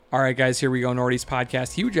All right, guys, here we go. Nordy's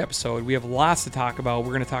podcast. Huge episode. We have lots to talk about.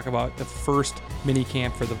 We're going to talk about the first mini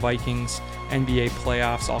camp for the Vikings, NBA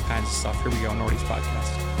playoffs, all kinds of stuff. Here we go. Nordy's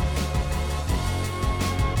podcast.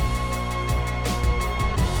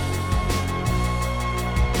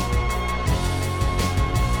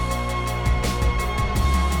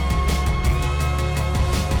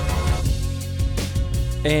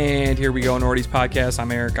 And here we go, Nordy's podcast.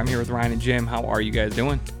 I'm Eric. I'm here with Ryan and Jim. How are you guys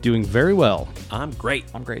doing? Doing very well. I'm great.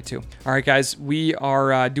 I'm great too. All right, guys, we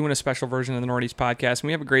are doing a special version of the Nordy's podcast. And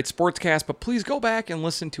we have a great sports cast, but please go back and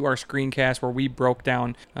listen to our screencast where we broke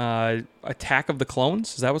down Attack of the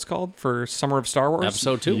Clones. Is that what's called? For Summer of Star Wars?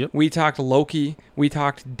 Episode 2. Yep. We talked Loki. We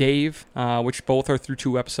talked Dave, which both are through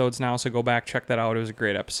 2 episodes now. So go back, check that out. It was a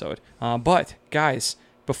great episode. But, guys,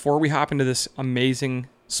 before we hop into this amazing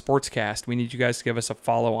Sportscast, we need you guys to give us a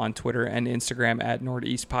follow on Twitter and Instagram at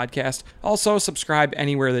Northeast Podcast. Also, subscribe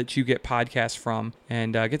anywhere that you get podcasts from,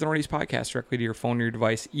 and get the Northeast Podcast directly to your phone or your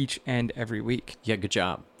device each and every week. Yeah, good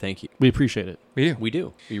job. Thank you. We appreciate it. We do. We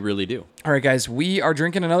do. We really do. All right, guys, we are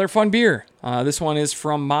drinking another fun beer. This one is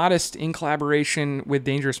from Modest in collaboration with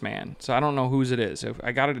Dangerous Man. So I don't know whose it is.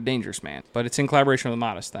 I got it at Dangerous Man, but it's in collaboration with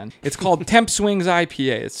Modest then. It's called Temp Swings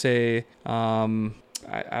IPA. It's a...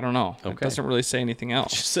 I don't know. Okay. It doesn't really say anything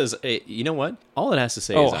else. Just says, hey, you know what? All it has to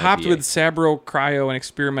say is hopped IPA. with Sabro, Cryo, and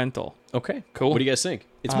Experimental. Okay. Cool. What do you guys think?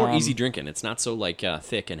 It's more easy drinking. It's not so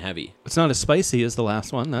thick and heavy. It's not as spicy as the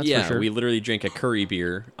last one, that's for sure. We literally drank a curry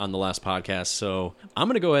beer on the last podcast, so I'm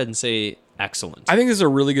going to go ahead and say excellent. I think this is a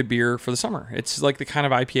really good beer for the summer. It's like the kind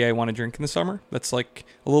of IPA I want to drink in the summer. That's like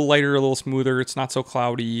a little lighter, a little smoother. It's not so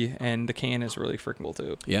cloudy, and the can is really freaking cool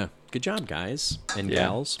too. Yeah. Good job, guys and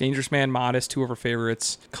gals. Dangerous Man, Modest, 2 of our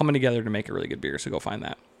favorites, coming together to make a really good beer, so go find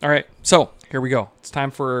that. All right, so here we go. It's time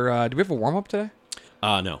for, do we have a warm-up today?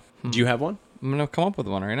 No. Do you have one? I'm going to come up with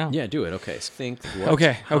one right now. Yeah, do it. Okay. So think what?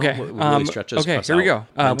 Okay. Really stretch us Here we go.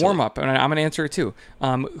 mentally. Warm up, and I'm going to answer it too.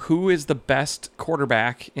 Who is the best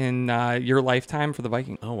quarterback in your lifetime for the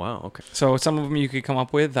Vikings? Oh, wow. Okay. So some of them you could come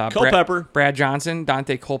up with. Culpepper. Brad Johnson,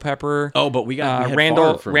 Dante Culpepper. Oh, but we had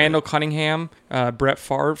Randall Favre for a minute. Randall Cunningham, Brett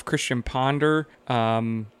Favre, Christian Ponder,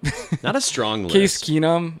 Not a strong list. Case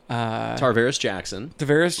Keenum, Tarvaris Jackson.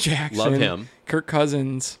 Tavares Jackson. Love him. Kirk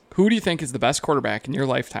Cousins. Who do you think is the best quarterback in your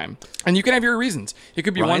lifetime? And you can have your reasons. It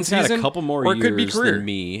could be Ryan's one season, had a couple more or it could be years career. than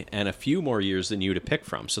me and a few more years than you to pick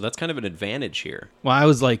from. So that's kind of an advantage here. Well, I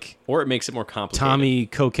was like Or it makes it more complicated. Tommy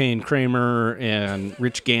Cocaine Kramer and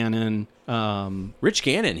Rich Gannon. Rich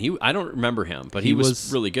Gannon, I don't remember him, but he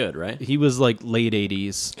was really good, right? He was like late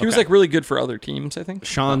 80s. He was like really good for other teams, I think.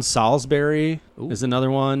 Sean Salisbury is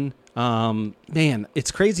another one. Man,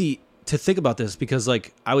 it's crazy to think about this because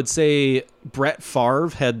like I would say Brett Favre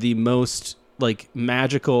had the most like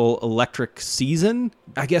magical electric season.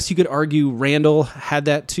 I guess you could argue Randall had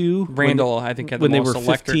that too. Randall, I think, had the when they most were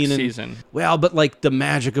electric 15 season. Well, but like the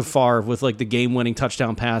magic of Favre with like the game-winning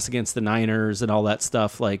touchdown pass against the Niners and all that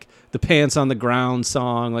stuff, like the pants on the ground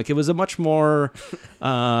song, like it was a much more.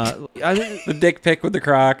 The dick pic with the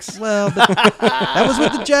Crocs. Well, that was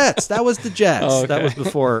with the Jets. That was the Jets. Oh, okay. That was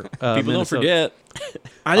before. People don't forget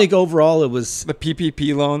I think overall it was. The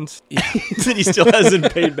PPP loans. that he still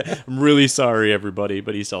hasn't paid back. I'm really sorry, everybody,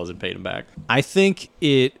 but he still hasn't paid him back. I think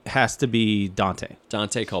it has to be Dante.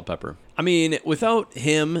 Dante Culpepper. I mean, without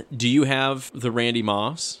him, do you have the Randy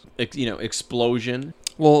Moss, explosion?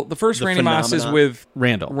 Well, the first The Randy Moss is phenomenon. with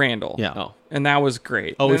Randall. Yeah. Oh, and that was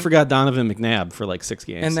great. Oh, we Then- forgot Donovan McNabb for like 6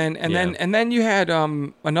 games. And then you had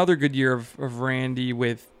another good year of Randy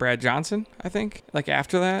with Brad Johnson, I think. Like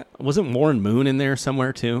after that. Wasn't Warren Moon in there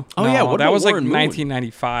somewhere too? Oh, No, yeah, what that about was Warren like Moon?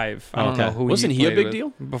 1995. I don't Okay. know who Wasn't he a played big with deal?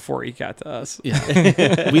 before he got to us.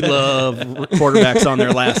 Yeah. We love quarterbacks on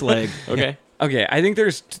their last leg. okay. Okay, I think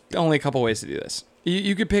there's only a couple ways to do this.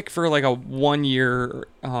 You could pick for like a 1 year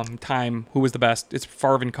time who was the best. It's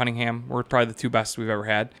Favre and Cunningham were probably the 2 best we've ever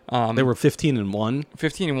had. They were 15-1.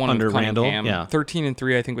 15-1 under with Randall, Cunningham, yeah.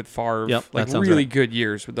 13-3 I think with Favre. Yep, like that sounds really right. good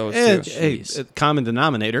years with those Hey, two. hey, common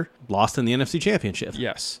denominator, lost in the NFC Championship.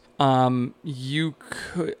 Yes. You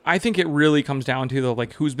could. I think it really comes down to the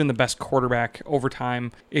like who's been the best quarterback over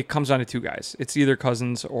time. It comes down to 2 guys. It's either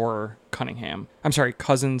Cousins or Cunningham. I'm sorry,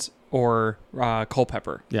 Cousins or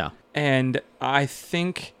Culpepper. Yeah. And I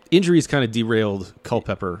think Injuries kind of derailed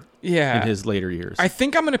Culpepper Yeah. in his later years. I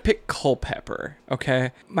think I'm going to pick Culpepper,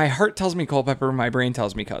 okay? My heart tells me Culpepper, my brain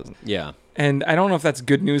tells me Cousins. Yeah. And I don't know if that's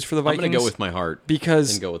good news for the I'm Vikings. going to go with my heart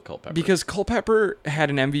because and go with Culpepper. Because Culpepper had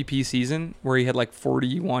an MVP season where he had like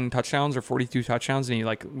 41 touchdowns or 42 touchdowns, and he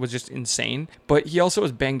like was just insane. But he also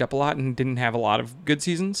was banged up a lot and didn't have a lot of good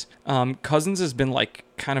seasons. Cousins has been like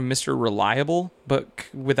kind of Mr. Reliable, but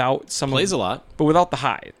without some Plays a lot. but without the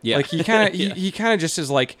high. Yeah. Like he kind of Yeah. he kind of just is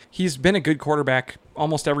like, he's been a good quarterback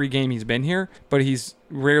almost every game he's been here, but he's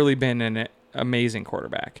rarely been an amazing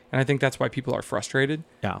quarterback. And I think that's why people are frustrated.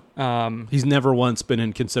 Yeah. He's never once been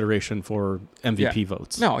in consideration for MVP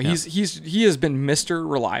votes. No, he has been Mr.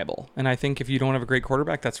 Reliable. And I think if you don't have a great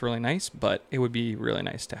quarterback, that's really nice, but it would be really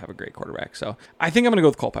nice to have a great quarterback. So I think I'm going to go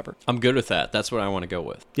with Culpepper. I'm good with that. That's what I want to go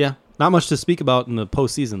with. Yeah. Not much to speak about in the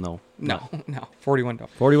postseason, though. No. 41 don't.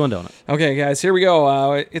 41 donut. Okay, guys, here we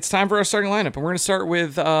go. It's time for our starting lineup, and we're going to start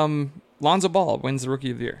with Lonzo Ball wins the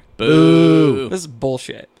Rookie of the Year. Boo. This is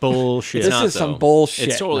bullshit. Bullshit. This not, is some though. bullshit.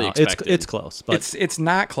 It's totally No, expected. it's close, but It's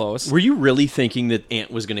not close. Were you really thinking that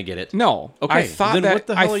Ant was going to get it? No. Okay, I thought then that what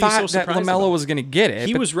the hell are you so that surprised LaMelo about? was going to get it.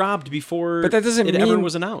 He but was robbed before But that doesn't it ever mean-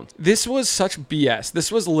 was announced. This was such BS.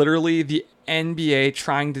 This was literally the NBA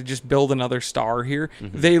trying to just build another star here.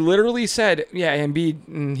 Mm-hmm. They literally said, yeah,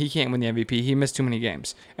 Embiid, he can't win the MVP. He missed too many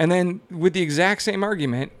games. And then with the exact same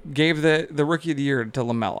argument, gave the Rookie of the Year to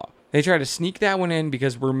LaMelo. They tried to sneak that one in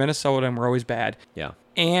because we're Minnesota and we're always bad. Yeah.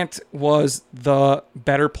 Ant was the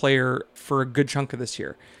better player for a good chunk of this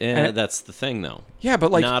year. And that's the thing, though. Yeah,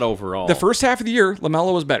 but like Not overall. the first half of the year,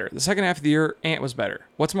 LaMelo was better. The second half of the year, Ant was better.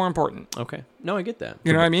 What's more important? Okay. No, I get that.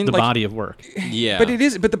 You know what I mean? the Like, body of work. Yeah.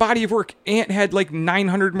 But the body of work, Ant had like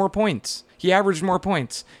 900 more points. He averaged more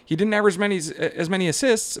points. He didn't average as many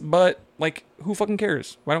assists, but like, who fucking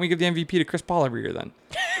cares? Why don't we give the MVP to Chris Paul every year then?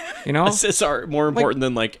 You know? Assists are more important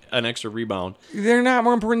than like an extra rebound. They're not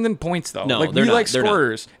more important than points though. No, like they're we not. like They're not.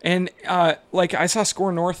 scorers. And like I saw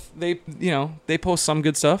Score North, they post some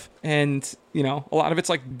good stuff, and a lot of it's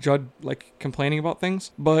like Judd like complaining about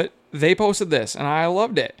things, but they posted this and I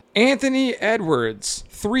loved it. Anthony Edwards,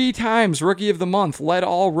 3 times Rookie of the Month, led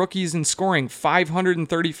all rookies in scoring,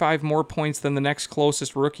 535 more points than the next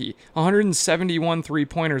closest rookie, 171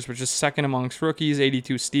 3-pointers, which is second amongst rookies,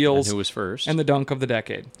 82 And steals, who was first? and the dunk of the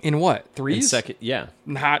decade. In what? And Threes? second. Yeah.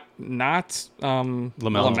 Not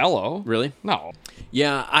LaMelo. Really? No.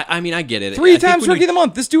 Yeah. I mean, I get it. 3 I think times when Rookie you- of the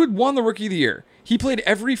Month. This dude won the Rookie of the Year. He played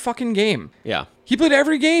every fucking game. Yeah. He played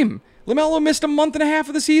every game. LaMelo missed a month and a half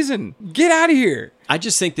of the season. Get out of here. I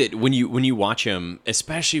just think that when you watch him,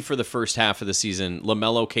 especially for the first half of the season,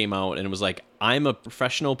 LaMelo came out and was like, I'm a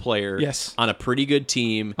professional player Yes. on a pretty good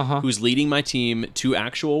team who's leading my team to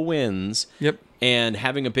actual wins. Yep. And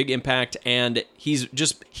having a big impact, and he's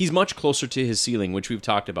much closer to his ceiling, which we've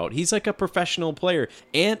talked about. He's like a professional player.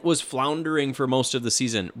 Ant was floundering for most of the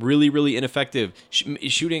season, really, really ineffective,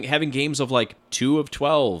 shooting, having games of like 2 of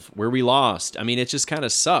 12 where we lost. I mean, it just kind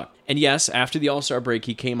of sucked. And yes, after the All-Star break,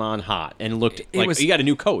 he came on hot and looked like he got a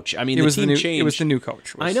new coach. I mean, the team changed. It was the new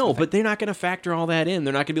coach. I know, but they're not going to factor all that in.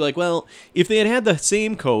 They're not going to be like, well, if they had the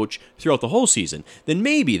same coach throughout the whole season, then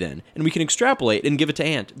maybe then, and we can extrapolate and give it to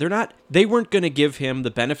Ant. They weren't going to give him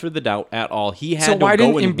the benefit of the doubt at all. He had So to why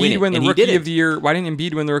go didn't and win Embiid it, win the and he Rookie did of the Year? Why didn't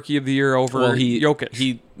Embiid win the Rookie of the Year over Jokic?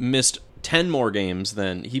 He missed 10 more games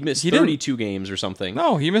than he missed. He didn't. 32 games or something.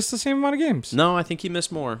 No, he missed the same amount of games. No, I think he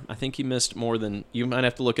missed more. I think he missed more than, you might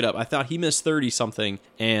have to look it up. I thought he missed 30 something,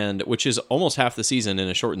 and which is almost half the season in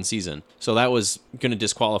a shortened season. So that was going to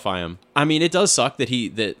disqualify him. I mean, it does suck that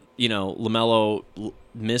LaMelo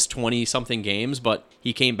missed 20 something games, but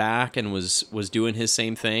he came back and was doing his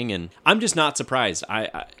same thing, and I'm just not surprised.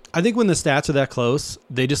 I think when the stats are that close,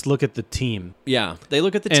 they just look at the team. Yeah, they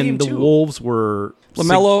look at the team And the too. Wolves were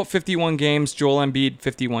LaMelo, 51 games. Joel Embiid,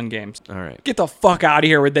 51 games. All right. Get the fuck out of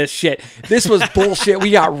here with this shit. This was bullshit.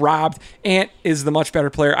 We got robbed. Ant is the much better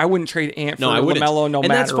player. I wouldn't trade Ant for No, I wouldn't. LaMelo no and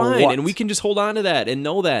matter that's fine, what. and we can just hold on to that and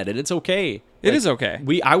know that, and it's okay. It is okay.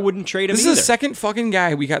 I wouldn't trade him This either. is the second fucking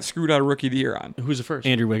guy we got screwed out of Rookie of the Year on. Who's the first?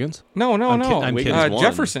 Andrew Wiggins. No. I'm kidding. Wiggins won.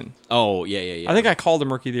 Jefferson. Oh, yeah. I think I called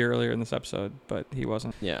him Rookie of the Year earlier in this episode, but he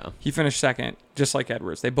wasn't. Yeah. He finished second, just like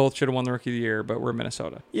Edwards. They both should have won the Rookie of the Year, but we're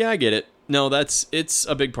Minnesota. Yeah, I get it. No, it's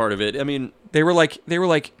a big part of it. I mean, They were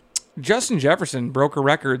like Justin Jefferson broke a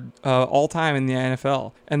record all time in the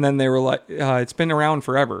NFL, and then they were like, it's been around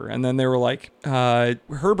forever. And then they were like,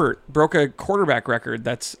 Herbert broke a quarterback record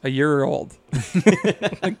that's a year old.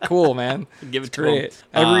 Like, cool, man. give it It's to great. him.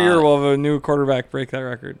 Every year we'll have a new quarterback break that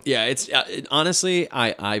record. Yeah, it's honestly,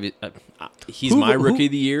 he's my Rookie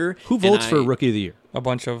of the Year. Who and votes for Rookie of the Year? A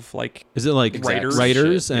bunch of like, Is it like Writers?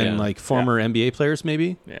 writers Shit, and yeah. like former NBA players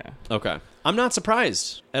maybe? yeah. Okay. I'm not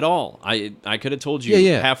surprised at all. I could have told you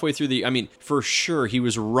halfway through I mean, for sure, he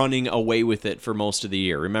was running away with it for most of the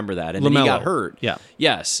year. Remember that. And then he got hurt. Yeah.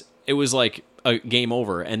 Yes. It was like a game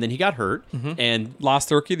over. And then he got hurt and Lost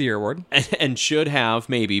the Rookie of the Year award. and should have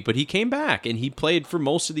maybe, but he came back and he played for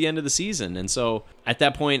most of the end of the season. And so at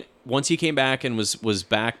that point, once he came back and was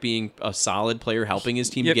back being a solid player, helping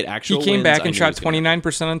his team to get actual wins. He came back I and knew shot he was gonna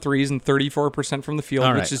 29% on threes and 34% from the field,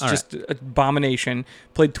 All which right, is all just an abomination.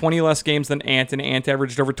 Played 20 less games than Ant, and Ant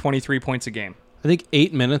averaged over 23 points a game. I think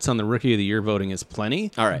 8 minutes on the Rookie of the Year voting is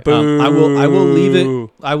plenty. All right. I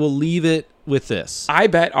will leave it with this. I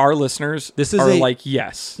bet our listeners are like,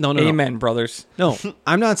 yes. No. Amen, brothers. No,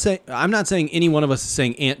 I'm not saying any one of us is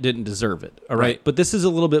saying Ant didn't deserve it. All right. Right. But this is a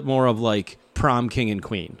little bit more of like prom king and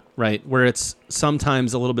queen, right? Where it's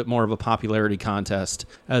sometimes a little bit more of a popularity contest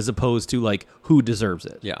as opposed to like who deserves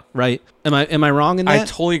it. Yeah. Right? Am I wrong in that? I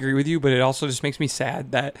totally agree with you, but it also just makes me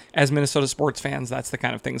sad that as Minnesota sports fans, that's the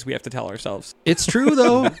kind of things we have to tell ourselves. It's true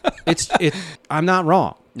though. I'm not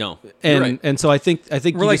wrong. No. And You're right. and so I think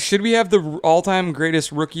We're like, should we have the all-time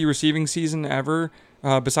greatest rookie receiving season ever,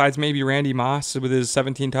 besides maybe Randy Moss with his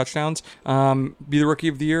 17 touchdowns, be the Rookie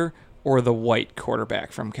of the Year? Or the white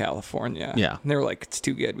quarterback from California. Yeah. And they were like, it's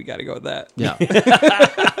too good. We got to go with that. Yeah.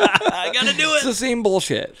 I got to do It's the same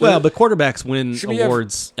bullshit. Well, but quarterbacks win Should we have-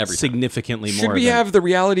 awards Every time. significantly more. Should we than, have the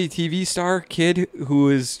reality TV star kid who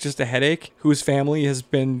is just a headache, whose family has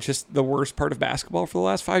been just the worst part of basketball for the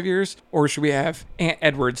last 5 years? Or should we have Ant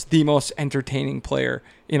Edwards, the most entertaining player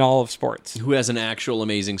in all of sports? Who has an actual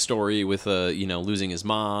amazing story with losing his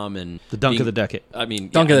mom and the dunk of the decade? I mean,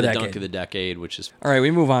 Dunk of the dunk decade. of the decade, which is All right, we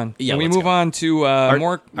move on. Yeah, we let's move go. on to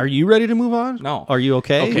more. Are you ready to move on? No. Are you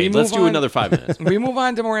okay? okay. We Let's move do on. another 5 minutes. We move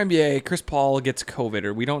on to more NBA. Chris Paul gets COVID,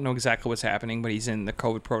 or we don't know exactly what's happening, but he's in the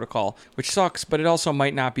COVID protocol, which sucks, but it also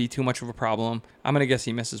might not be too much of a problem. I'm going to guess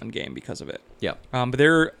he misses one game because of it. Yeah. But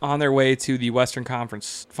they're on their way to the Western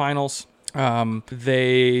Conference Finals.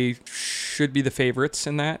 They should be the favorites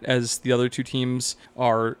in that, as the other two teams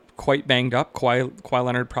are quite banged up. Kawhi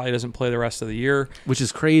Leonard probably doesn't play the rest of the year. Which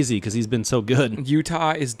is crazy because he's been so good.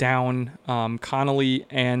 Utah is down. Connolly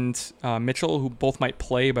and Mitchell, who both might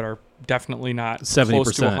play but are definitely not 70%,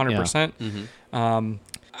 close to 100%.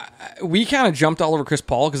 We kind of jumped all over Chris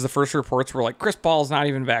Paul because the first reports were like, Chris Paul's not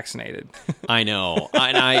even vaccinated. I know.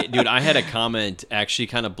 Dude, I had a comment actually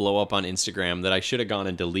kind of blow up on Instagram that I should have gone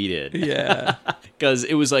and deleted. Yeah. Because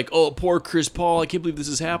it was like, oh, poor Chris Paul. I can't believe this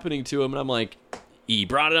is happening to him. And I'm like, he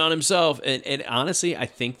brought it on himself. And honestly, I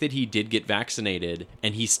think that he did get vaccinated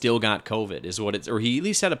and he still got COVID is what it's, or he at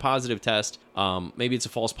least had a positive test. Maybe it's a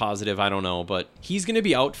false positive. I don't know. But he's going to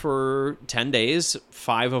be out for 10 days,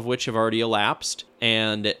 5 of which have already elapsed.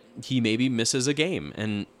 And he maybe misses a game.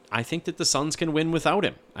 And I think that the Suns can win without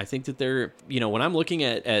him. I think that they're, when I'm looking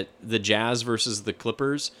at the Jazz versus the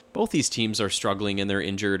Clippers, both these teams are struggling and they're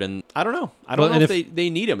injured. And I don't know. I don't know if they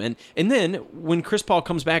need him. And then when Chris Paul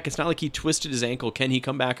comes back, it's not like he twisted his ankle. Can he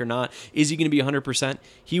come back or not? Is he going to be 100%?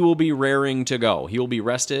 He will be raring to go. He will be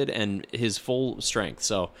rested and his full strength.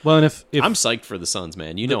 So Well, and if I'm psyched for the Suns,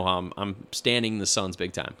 man. You know how I'm standing the Suns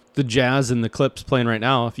big time. the Jazz and the Clips playing right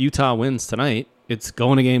now, if Utah wins tonight, it's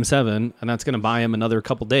going to Game 7, and that's going to buy him another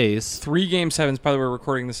couple days. 3 Game 7s, by the way, we're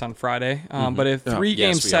recording this on Friday. But if 3 Game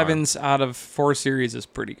Yes, we are. 7s out of 4 series is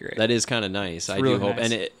pretty great. That is kind of nice. I really do hope,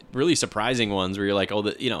 nice. and really surprising ones where you're like, oh,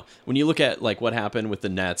 when you look at like what happened with the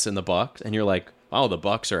Nets and the Bucks, and you're like, wow, the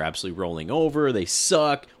Bucks are absolutely rolling over. They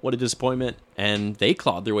suck. What a disappointment. And they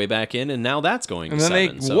clawed their way back in, and now that's going And to then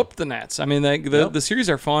 7. they so. whooped the Nets. I mean, the series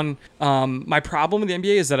are fun. My problem with the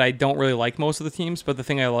NBA is that I don't really like most of the teams, but the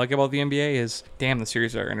thing I like about the NBA is, damn, the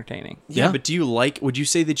series are entertaining. Yeah, Yeah. but would you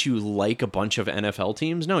say that you like a bunch of NFL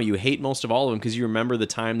teams? No, you hate most of all of them because you remember the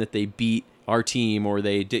time that they beat our team or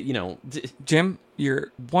they did, Jim,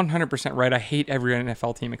 you're 100% right. I hate every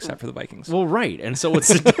NFL team except for the Vikings. well, right. And so what's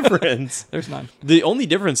the difference? There's none. The only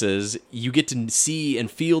difference is you get to see and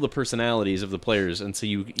feel the personalities of the players, and so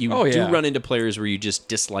you Oh, do yeah. run into players where you just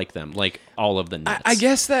dislike them, like all of the Nets. I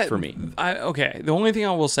guess that for me. Okay, the only thing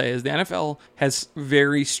I will say is the NFL has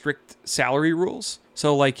very strict salary rules.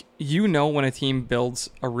 So like when a team builds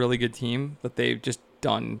a really good team that they've just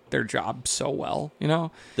done their job so well,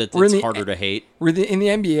 that We're in it's the- harder to hate. in the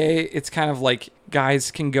NBA, it's kind of like guys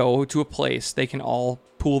can go to a place, they can all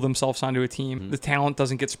pool themselves onto a team. The talent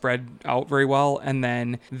doesn't get spread out very well, and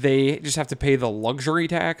then they just have to pay the luxury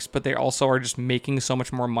tax, but they also are just making so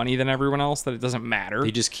much more money than everyone else that it doesn't matter.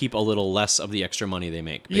 They just keep a little less of the extra money they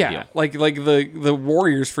make. Big Yeah, deal. like the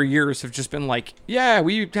Warriors for years have just been like, yeah,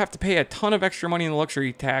 we have to pay a ton of extra money in the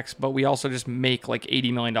luxury tax, but we also just make like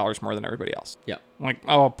 $80 million more than everybody else. Yeah. I'm like,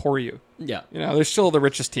 oh, poor you. Yeah. You know, they're still the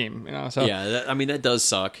richest team. You know, so Yeah, that does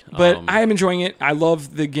suck. But I am enjoying it. I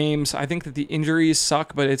love the games. I think that the injuries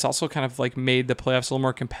suck, but it's also kind of like made the playoffs a little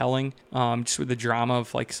more compelling. Just with the drama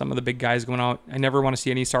of like some of the big guys going out. I never want to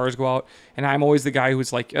see any stars go out, and I'm always the guy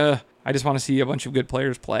who's like, I just want to see a bunch of good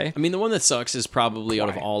players play. I mean, the one that sucks is probably out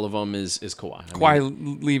of all of them is Kawhi.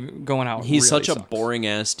 Kawhi going out. He's really such a sucks. boring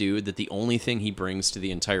ass dude that the only thing he brings to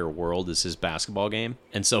the entire world is his basketball game,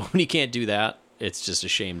 and so when he can't do that, it's just a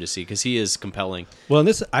shame to see because he is compelling. Well,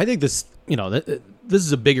 and I think this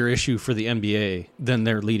is a bigger issue for the NBA than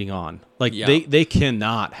they're leading on. Like they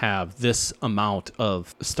cannot have this amount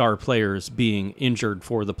of star players being injured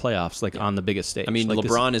for the playoffs, like on the biggest stage. I mean, like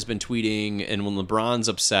LeBron has been tweeting, and when LeBron's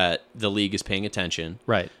upset, the league is paying attention.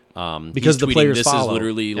 Right. Because Because the players this follow. is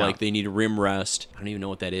literally Yeah. like they need a rim rest. I don't even know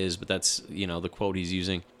what that is, but that's the quote he's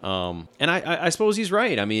using. And I suppose he's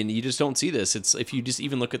right. I mean, you just don't see this. It's if you just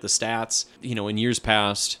even look at the stats, in years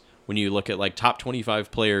past, when you look at like top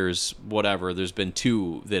 25 players, whatever, there's been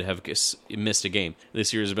 2 that have missed a game.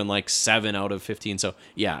 This year has been like 7 out of 15. So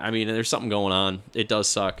yeah, I mean, there's something going on. It does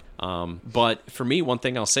suck. But for me, one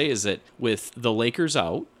thing I'll say is that with the Lakers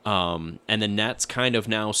out, and the Nets kind of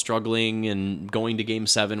now struggling and going to Game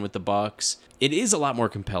 7 with the Bucks, it is a lot more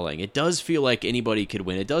compelling. It does feel like anybody could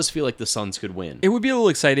win. It does feel like the Suns could win. It would be a little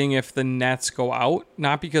exciting if the Nets go out,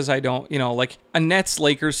 not because I don't, like a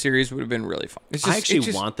Nets-Lakers series would have been really fun. I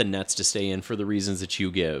actually want the Nets to stay in for the reasons that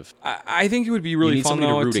you give. I think it would be really You need fun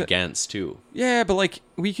somebody though. to root against too. Yeah, but like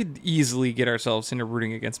we could easily get ourselves into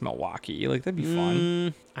rooting against Milwaukee. Like that'd be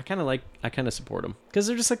fun. I kind of support them because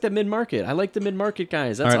they're just like that mid market. I like the mid market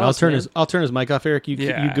guys. That's All right, awesome, I'll turn his mic off, Eric.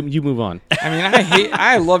 You move on. I mean,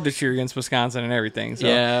 I love to cheer against Wisconsin and everything. So,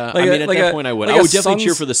 yeah, like I mean, at that point, I would. like I a would definitely Suns-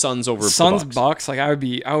 cheer for the Suns over Suns the Bucks. Bucks. Like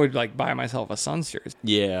I would like buy myself a Suns jersey.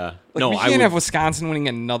 Yeah, Like, no, we I can't would. have Wisconsin winning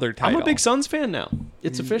another title. I'm a big Suns fan now.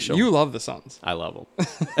 It's official. You love the Suns. I love them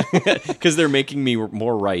because they're making me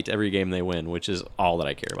more right every game they win, which is all that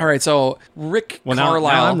I care about. All right, so Rick Well,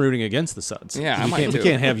 Carlisle. now I'm rooting against the Suns. Yeah, I might we too.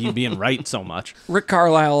 can't have you being right so much. Rick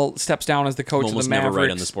Carlisle steps down as the coach I'm of almost the never Mavericks.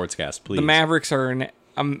 right on the sportscast. Please. The Mavericks are an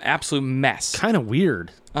absolute mess. Kind of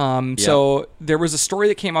weird. So there was a story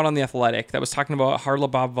that came out on The Athletic that was talking about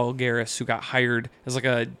Haralabos Voulgaris, who got hired as like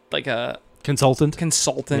a Consultant.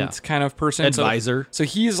 consultant Yeah. kind of person. Advisor. So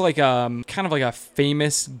he's like kind of like a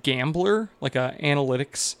famous gambler, like a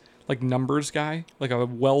analytics, like numbers guy, like a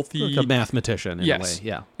wealthy Like a mathematician in a way.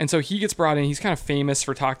 Yeah. And so he gets brought in. He's kind of famous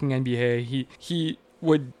for talking NBA. He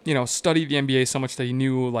would, study the NBA so much that he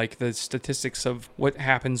knew like the statistics of what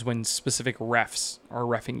happens when specific refs are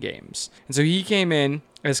reffing games. And so he came in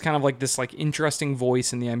as kind of like this like interesting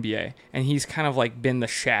voice in the NBA, and he's kind of like been the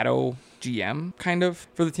shadow GM kind of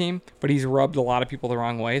for the team, but he's rubbed a lot of people the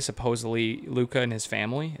wrong way, supposedly Luka and his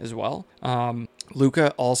family as well.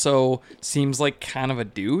 Luka also seems like kind of a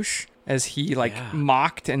douche, as he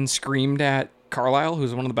mocked and screamed at Carlisle,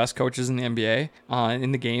 who's one of the best coaches in the NBA,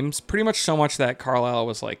 in the games, pretty much so much that Carlisle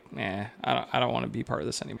was like, I don't want to be part of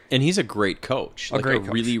this anymore. And he's a great coach, like great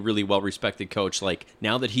coach. really, really well respected coach. Like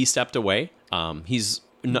now that he stepped away, he's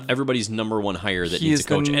everybody's number one hire that He needs is a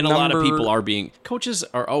coach, the and a lot of number- people are being coaches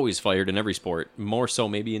are always fired in every sport, more so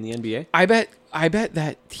maybe in the NBA. I bet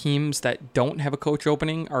that teams that don't have a coach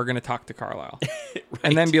opening are going to talk to Carlisle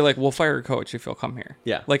and then be like, we'll fire a coach if you'll come here.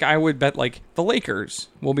 Yeah. Like I would bet like the Lakers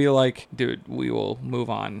will be like, dude, we will move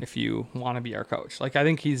on if you want to be our coach. Like I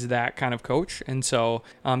think he's that kind of coach. And so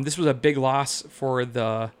this was a big loss for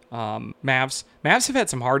the Mavs. Mavs have had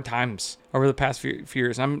some hard times over the past few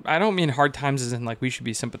years. I don't mean hard times as in like we should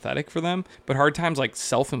be sympathetic for them, but hard times like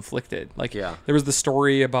self-inflicted. Like Yeah. there was the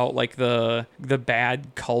story about like the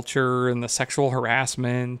bad culture and the sexual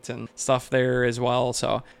harassment and stuff there as well.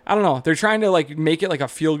 So I don't know. They're trying to like make it like a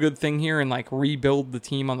feel-good thing here and like rebuild the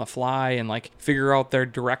team on the fly and like figure out their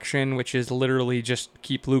direction, which is literally just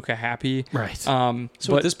keep Luka happy. Right. So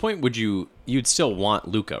But at this point, you'd still want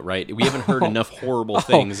Luka, right? We haven't heard enough horrible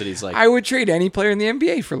things that he's like, I would trade any player in the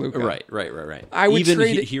NBA for Luka. right. Right. I would Even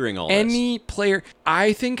trade hearing all any player.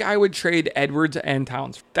 I think I would trade Edwards and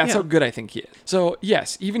Towns. That's how good I think he is. So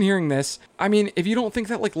yes, even hearing this, I mean, if you don't think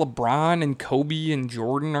that like LeBron and Kobe and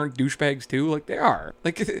Jordan aren't douchebags too, like they are.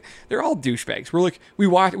 Like they're all douchebags.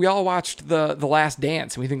 We all watched the Last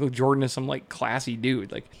Dance, and we think like Jordan is some like classy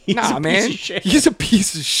dude. Like nah, man, he's a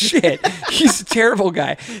piece of shit. He's a terrible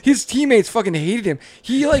guy. His teammates fucking hated him.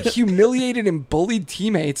 He like humiliated and bullied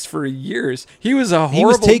teammates for years. He was a horrible He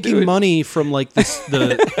was taking dude. money from like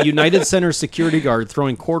the United Center security guard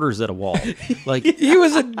throwing quarters at a wall. Like He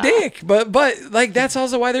was a dick, but like that's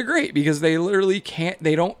also why they're great, because they literally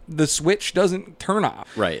the switch doesn't turn off.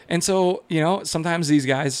 Right. And so, sometimes these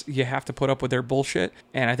guys, you have to put up with their bullshit.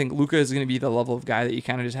 And I think Luka is going to be the level of guy that you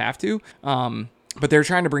kind of just have to. But they're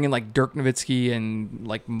trying to bring in like Dirk Nowitzki and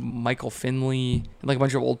like Michael Finley and like a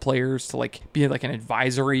bunch of old players to like be like an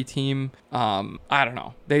advisory team. I don't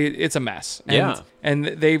know. It's a mess. And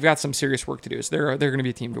they've got some serious work to do. So they're going to be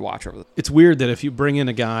a team to watch over. it's weird that if you bring in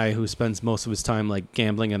a guy who spends most of his time like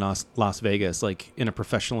gambling in Las Vegas, like in a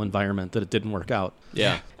professional environment, that it didn't work out.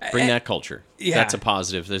 Yeah. Bring that culture. Yeah. That's a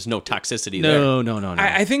positive. There's no toxicity there. No.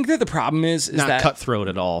 I think that the problem is Not that cutthroat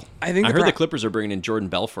at all. I think I heard the Clippers are bringing in Jordan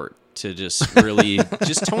Belfort to just really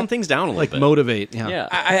just tone things down a little Like bit. motivate. Yeah. Yeah.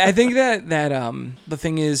 I think that the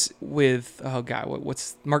thing is with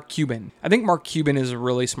what's Mark Cuban. I think Mark Cuban is a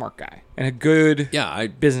really smart guy and a good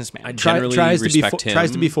businessman. I generally tries respect him.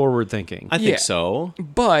 to be forward thinking. I think so.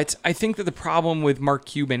 But I think that the problem with Mark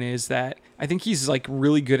Cuban is that I think he's like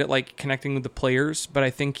really good at like connecting with the players, but I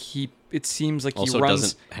think it seems like Also he runs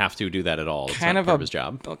doesn't have to do that at all. It's kind not of part of his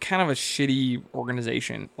job. kind of a shitty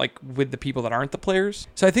organization, like with the people that aren't the players.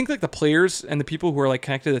 So I think like the players and the people who are like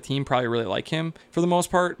connected to the team probably really like him for the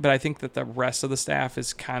most part, but I think that the rest of the staff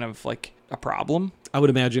is kind of like a problem. I would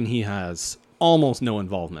imagine he has almost no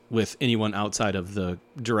involvement with anyone outside of the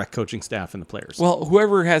direct coaching staff and the players. Well,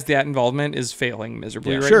 whoever has that involvement is failing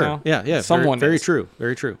miserably right sure. now. Yeah. Someone very is. true.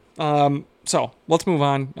 Very true. So let's move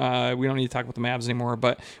on. We don't need to talk about the Mavs anymore,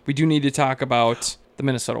 but we do need to talk about the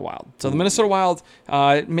Minnesota Wild. So the Minnesota Wild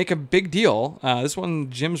make a big deal. This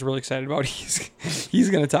one Jim's really excited about. He's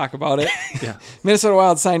going to talk about it. Yeah. Minnesota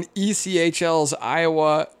Wild signed ECHL's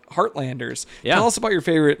Iowa Heartlanders. Yeah. Tell us about your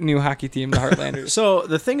favorite new hockey team, the Heartlanders. So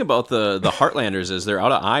the thing about the Heartlanders is they're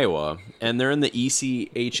out of Iowa and they're in the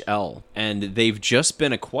ECHL and they've just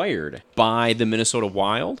been acquired by the Minnesota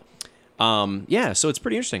Wild. So it's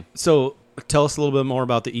pretty interesting. So tell us a little bit more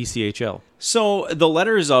about the ECHL. So the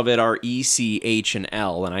letters of it are E, C, H, and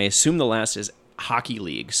L, and I assume the last is Hockey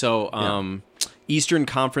League. So Eastern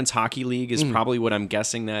Conference Hockey League is probably what I'm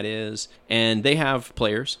guessing that is. And they have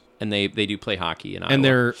players, and they do play hockey in Iowa. And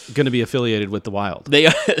they're going to be affiliated with the Wild.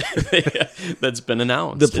 That's been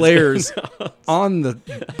announced. The players on the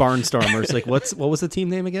Barnstormers, like what was the team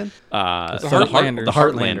name again? The Heartlanders. The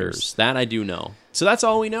Heartlanders. That I do know. So that's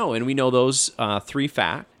all we know, and we know those 3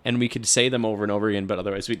 facts, and we could say them over and over again, but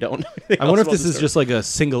otherwise we don't. I wonder if this is just like a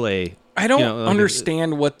single A. I don't like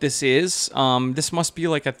understand what this is. This must be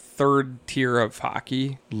like a third tier of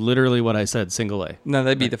hockey. Literally what I said, single A. No,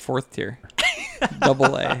 that'd be the fourth tier.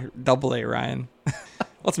 Double A, Ryan.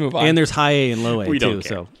 Let's move on. And there's high A and low A we too. don't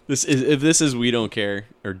care. So If this is we don't care,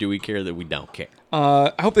 or do we care that we don't care?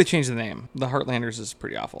 I hope they change the name. The Heartlanders is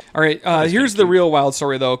pretty awful. All right, here's the real wild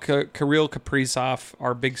story, though. Kirill Kaprizov,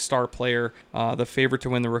 our big star player, the favorite to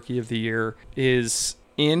win the Rookie of the Year, is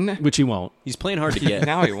in... which he won't. He's playing hard to get.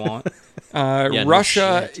 Now he won't. no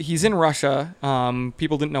Russia. shit. He's in Russia.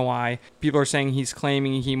 People didn't know why. People are saying he's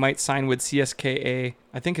claiming he might sign with CSKA.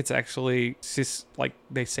 I think it's actually like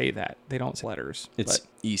they say that. They don't say letters. It's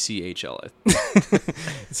ECHL.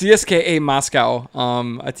 CSKA Moscow,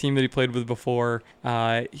 a team that he played with before.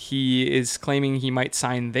 He is claiming he might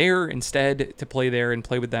sign there instead to play there and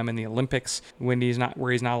play with them in the Olympics when he's not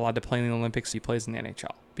allowed to play in the Olympics. He plays in the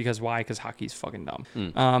NHL. Because why? Because hockey's fucking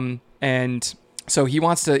dumb. And so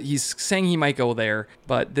he's saying he might go there,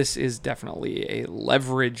 but this is definitely a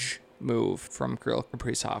leverage move from Kirill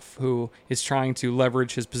Kaprizov, who is trying to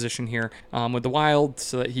leverage his position here with the Wild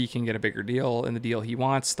so that he can get a bigger deal in the deal he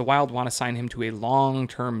wants. The Wild want to sign him to a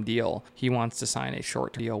long-term deal. He wants to sign a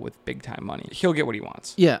short deal with big-time money. He'll get what he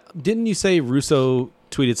wants. Yeah. Didn't you say Russo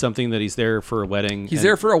tweeted something that he's there for a wedding? He's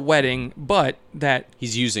there for a wedding, but that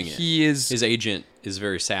He's using it. he is His agent is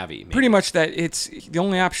very savvy. Maybe. Pretty much that it's the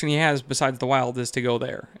only option he has besides the Wild is to go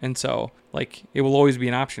there. And so, like, it will always be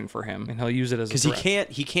an option for him, and he'll use it as a because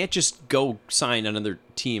threat. he can't just go sign another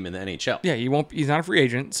team in the NHL. Yeah, he's not a free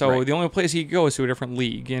agent, so Right. the only place he could go is to a different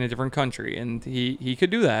league in a different country, and he could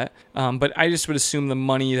do that. But I just would assume the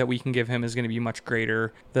money that we can give him is going to be much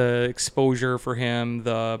greater. The exposure for him,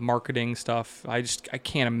 the marketing stuff, I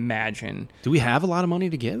can't imagine. Do we have a lot of money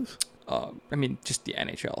to give? I mean, just the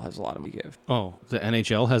NHL has a lot of money to give. Oh, the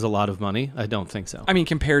NHL has a lot of money? I don't think so. I mean,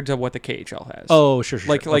 compared to what the KHL has. Oh, sure.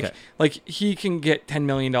 Like Okay. he can get $10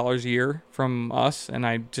 million a year from us, and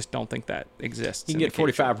I just don't think that exists. He can in get the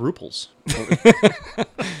 45 ruples.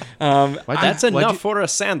 That's Enough for a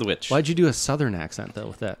sandwich. Why'd you do a southern accent, though,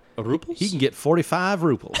 with that? Ruples? He can get 45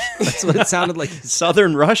 ruples. That's what it sounded like.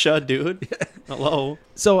 Southern Russia, dude. Hello.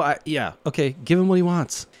 So, okay, give him what he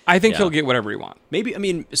wants. I think Yeah. he'll get whatever he wants. Maybe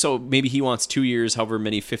maybe he wants 2 years, however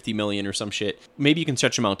many, 50 million or some shit. Maybe you can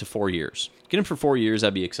stretch him out to 4 years. Get him for 4 years.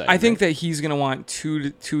 That'd be exciting. I think right? that he's gonna want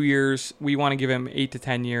 2 years. We want to give him 8 to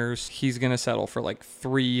 10 years. He's gonna settle for like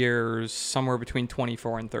 3 years, somewhere between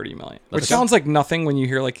 24 and 30 million. Which sounds like nothing when you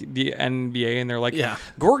hear like the NBA and they're like, Yeah.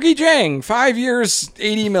 Gorgie Jang, 5 years,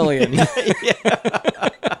 80 million.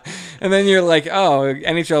 And then you're like, oh,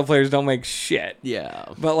 NHL players don't make shit. Yeah.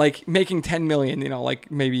 But like making 10 million, like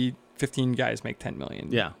maybe 15 guys make 10 million.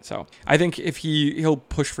 Yeah. So I think if he'll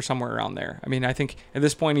push for somewhere around there. I mean, I think at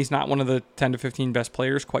this point he's not one of the 10 to 15 best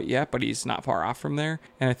players quite yet, but he's not far off from there.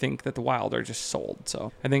 And I think that the Wild are just sold.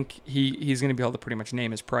 So I think he's going to be able to pretty much name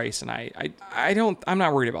his price. And I'm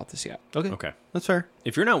not worried about this yet. Okay. That's fair.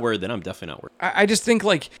 If you're not worried, then I'm definitely not worried. I just think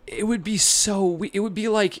like it would be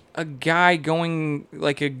like a guy going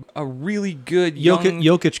like a really good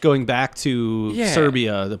Jokic going back to Yeah.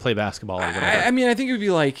 Serbia to play basketball or whatever. I mean, I think it would be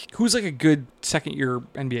like who's like a good second year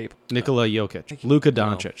NBA. Nikola Jokic. Luka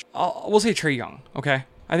Doncic. We'll say Trae Young. Okay,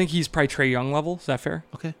 I think he's probably Trae Young level. Is that fair?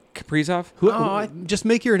 Okay. Kaprizov. Just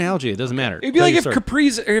make your analogy. It doesn't matter. It'd be Tell like your if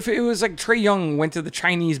story. if it was like Trae Young went to the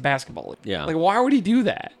Chinese basketball league. Yeah. Like, why would he do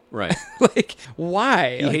that? Right. Like,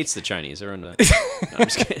 why? He Like, hates the Chinese. Everyone knows. No, I'm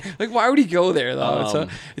just kidding. like, why would he go there though? So,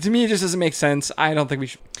 to me, it just doesn't make sense. I don't think we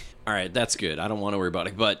should. All right, that's good. I don't want to worry about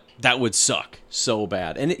it, but that would suck so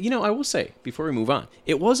bad. And, I will say, before we move on,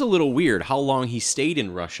 it was a little weird how long he stayed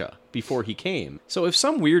in Russia before he came. So if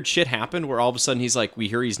some weird shit happened where all of a sudden he's like, we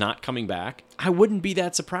hear he's not coming back, I wouldn't be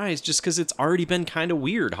that surprised just because it's already been kind of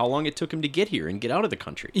weird how long it took him to get here and get out of the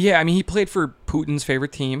country. Yeah, I mean, he played for Putin's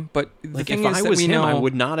favorite team, but the Like, thing if is I that was we him, know I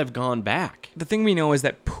would not have gone back. the thing we know is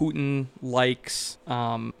that Putin likes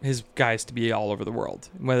his guys to be all over the world,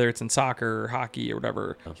 whether it's in soccer or hockey or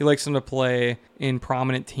whatever. He likes them to play in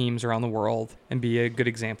prominent teams around the world and be a good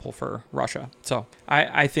example for Russia. So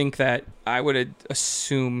I think that I would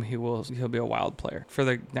assume he'll be a Wild player for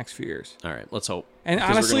the next few years. All right, let's hope. And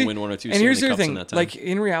Because honestly, we're going to win one or two and here's the Stanley other Cups in thing, that time. like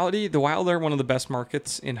in reality, the Wild are one of the best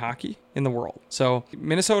markets in hockey in the world. So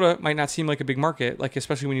Minnesota might not seem like a big market, like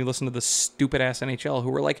especially when you listen to the stupid ass NHL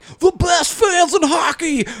who are like the best fans in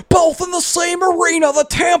hockey, both in the same arena, the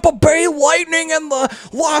Tampa Bay Lightning and the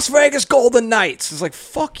Las Vegas Golden Knights. It's like,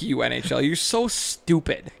 fuck you, NHL. You're so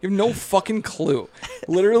stupid. You have no fucking clue.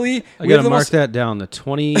 Literally, I got to mark that down. The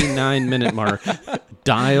 29-minute mark.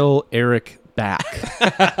 Dial Eric back.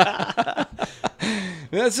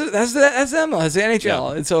 That's them. That's the NHL.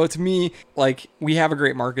 Yeah. And so to me, like, we have a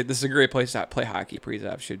great market. This is a great place to play hockey.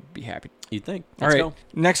 Kaprizov should be happy. You'd think. All Let's right. go.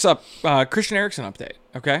 Next up, Christian Eriksen update.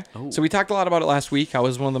 Okay. Oh. So we talked a lot about it last week. How it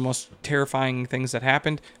was one of the most terrifying things that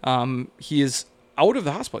happened. He is out of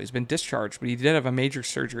the hospital. He's been discharged, but he did have a major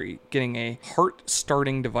surgery, getting a heart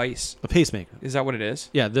starting device. A pacemaker. Is that what it is?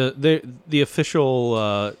 Yeah, the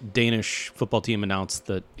official Danish football team announced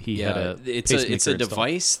that he had a it's pacemaker a installed.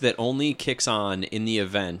 device that only kicks on in the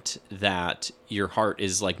event that your heart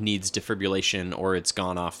is like needs defibrillation or it's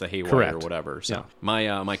gone off the haywire Correct. or whatever. So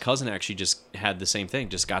Yeah. my cousin actually just had the same thing,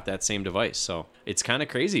 just got that same device. So it's kind of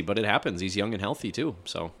crazy, but it happens. He's young and healthy too.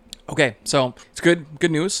 So Okay, so it's good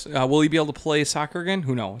news. Will he be able to play soccer again?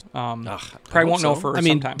 Who knows? Probably hope won't know so. for I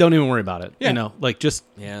mean, some time. don't even worry about it. Yeah. You know, like just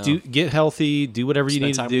Yeah. get healthy, do whatever you Spend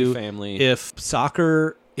need to time with do. your family. If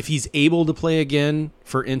soccer, if he's able to play again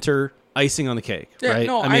for Inter, icing on the cake, Yeah, right?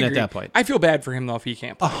 no, I mean, at agree. that point, I feel bad for him though if he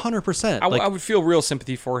can't play. 100%. I would feel real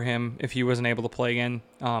sympathy for him if he wasn't able to play again.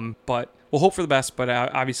 But we'll hope for the best. But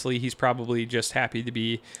obviously, he's probably just happy to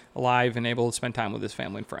be alive and able to spend time with his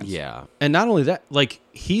family and friends. yeah, And not only that, like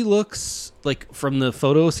he looks like from the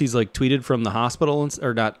photos he's like tweeted from the hospital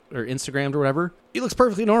or Instagrammed or whatever. He looks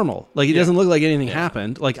perfectly normal. Like he doesn't look like anything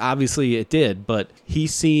happened. Like obviously it did, but he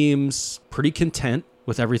seems pretty content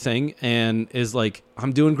with everything and is like,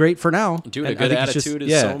 I'm doing great for now. Dude, And a good I think it's attitude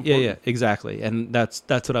is so important. Yeah, exactly. And that's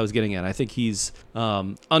what I was getting at. I think he's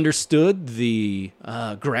understood the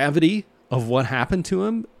gravity of what happened to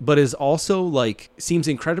him, but is also like seems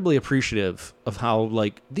incredibly appreciative of how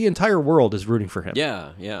like the entire world is rooting for him.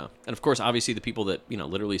 Yeah. And of course, obviously the people that,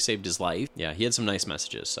 literally saved his life. Yeah, he had some nice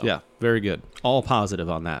messages. So Yeah, very good. All positive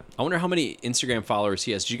on that. I wonder how many Instagram followers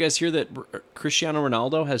he has. Did you guys hear that Cristiano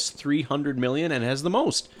Ronaldo has 300 million and has the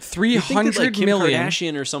most? You'd think that, 300 Kim million.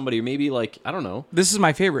 Kardashian or somebody, maybe like, I don't know. This is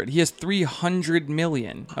my favorite. He has 300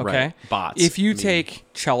 million. Okay. Right. Bots. If you take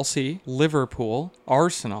Chelsea, Liverpool,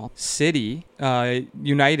 Arsenal, City,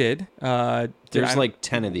 United, There's like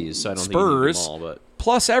 10 of these, so I don't Spurs, think you can do them all, but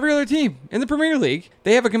plus every other team in the Premier League,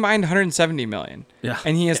 they have a combined 170 million. Yeah.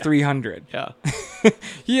 And he has 300. yeah.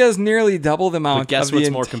 He has nearly double the amount But guess of what's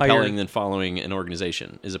the more entire... compelling than following an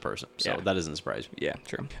organization is a person. So Yeah. that doesn't surprise me. Yeah,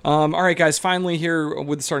 true. All right, guys. Finally, here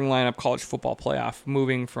with the starting lineup, college football playoff,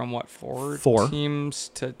 moving from what four teams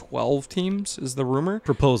to 12 teams is the rumor.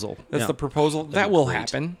 Proposal. That's Yeah. the proposal. That be will great.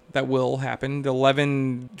 happen. That will happen. The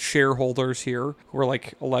 11 shareholders here, who are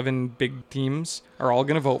like 11 big teams, are all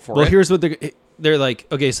going to vote for Well, it. here's what they're like.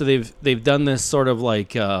 Okay, so they've done this sort of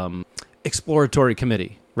like exploratory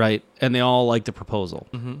committee, right? And they all like the proposal.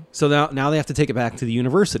 Mm-hmm. So now they have to take it back to the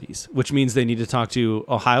universities, which means they need to talk to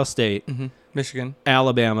Ohio State, Michigan,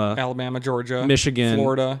 Alabama, Georgia, Michigan,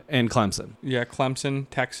 Florida, and Clemson. yeah, Clemson,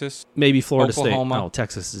 Texas. Maybe Florida Oklahoma. State. No,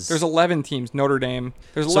 Texas is. There's 11 teams. Notre Dame.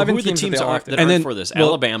 There's So 11 who are the teams teams that they all are have to that And aren't then- for this? well-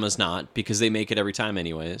 Alabama's not because they make it every time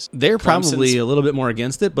anyways. They're probably Clemson's- a little bit more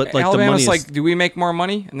against it, but like Alabama's the money is. like, do we make more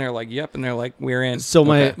money? And they're like, yep. And they're like, we're in. So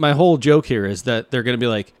Okay. my whole joke here is that they're going to be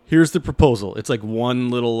like, here's the proposal. It's like one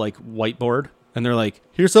little like whiteboard. And they're like,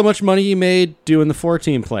 here's how much money you made doing the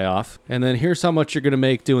 4-team playoff. And then here's how much you're going to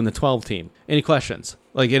make doing the 12-team. Any questions?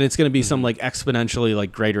 Like, and it's going to be some like exponentially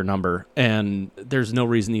like greater number. And there's no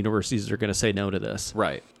reason universities are going to say no to this.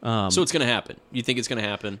 Right. So it's going to happen. You think it's going to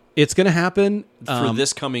happen It's going to happen. for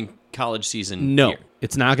this coming college season? No, here?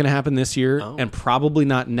 it's not going to happen this year Oh. and probably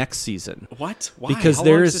not next season. What? Why? Because how long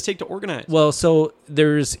there's- does this take to organize? Well, so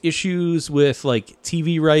there's issues with like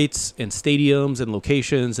TV rights and stadiums and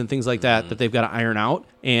locations and things like that they've got to iron out.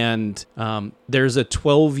 And there's a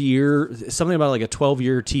 12-year, something about like a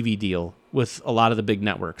 12-year TV deal with a lot of the big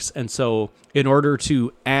networks. And so in order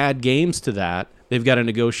to add games to that, they've got to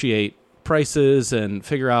negotiate prices and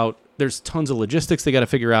figure out, there's tons of logistics they got to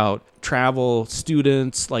figure out, travel,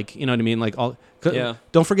 students, like, you know what I mean? Like all. Yeah.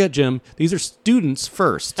 Don't forget, Jim, these are students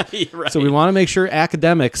first. Right. So we want to make sure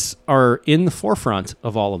academics are in the forefront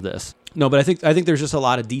of all of this. No, but I think there's just a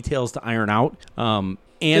lot of details to iron out.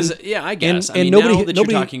 And yeah, I guess. and I mean, nobody- now that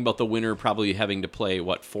nobody- you're talking about the winner probably having to play,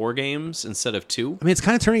 4 games instead of 2? I mean, it's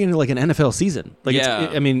kind of turning into like an NFL season. Like, Yeah.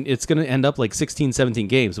 it's going to end up like 16, 17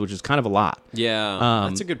 games, which is kind of a lot. Yeah,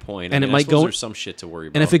 that's a good point. and I it mean, might I suppose go- there's some shit to worry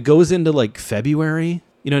about. And if it goes into like February,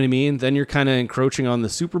 you know what I mean? Then you're kind of encroaching on the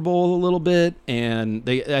Super Bowl a little bit. And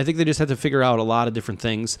I think they just have to figure out a lot of different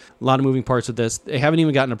things, a lot of moving parts with this. They haven't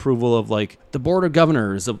even gotten approval of like the board of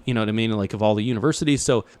governors, of, you know what I mean? Like of all the universities.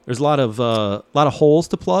 So there's a lot of holes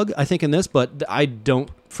to plug, I think, in this, but I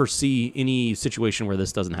don't foresee any situation where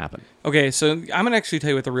this doesn't happen. Okay, so I'm going to actually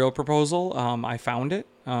tell you what the real proposal. I found it.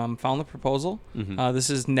 Found the proposal. This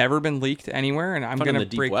has never been leaked anywhere, and I'm Found it going on to the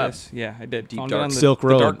deep break web. this. Yeah, I did. Deep Found dark. it on the, Silk the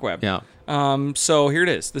Road. dark web. Yeah. So here it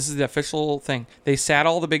is. This is the official thing. They sat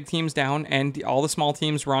all the big teams down, and all the small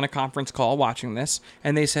teams were on a conference call watching this,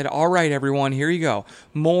 and they said, all right, everyone, here you go.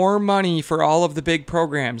 More money for all of the big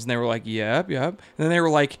programs. And they were like, yep. And then they were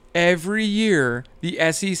like, every year, the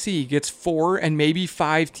SEC gets 4 and maybe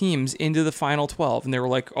 5 teams into the final 12. And they were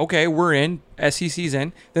like, okay, we're in. SEC's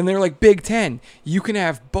in. Then they're like, Big Ten, you can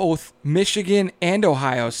have both Michigan and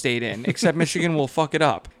Ohio State in, except Michigan will fuck it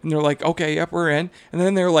up. And they're like, okay, yep, we're in. And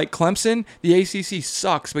then they're like, Clemson, the ACC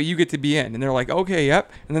sucks, but you get to be in. And they're like, okay,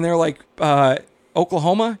 yep. And then they're like,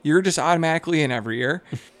 Oklahoma, you're just automatically in every year.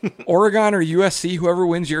 Oregon or USC, whoever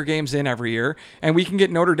wins your game's in every year. And we can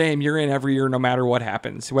get Notre Dame, you're in every year no matter what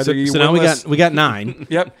happens. Whether you So now winless- we got 9.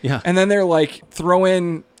 Yep. Yeah. And then they're like, throw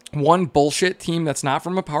in one bullshit team that's not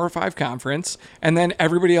from a Power 5 conference, and then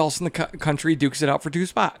everybody else in the country dukes it out for 2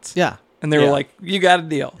 spots. Yeah. And they were like, you got a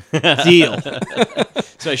deal. Deal.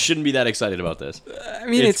 So I shouldn't be that excited about this. I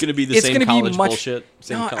mean, It's gonna be the same gonna college much, bullshit,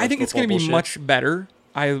 same No, college I think it's going to football be bullshit. much better.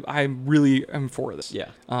 I really am for this. Yeah.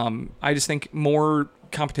 I just think more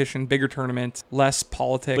competition, bigger tournament, less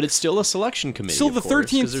politics. But it's still a selection committee. Still, of the course,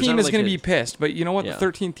 'cause 13th there's team not is like going to a- be pissed. But you know what? Yeah. The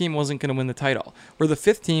 13th team wasn't going to win the title. Where the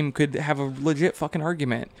 5th team could have a legit fucking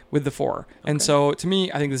argument with the 4. And so, to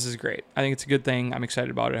me, I think this is great. I think it's a good thing. I'm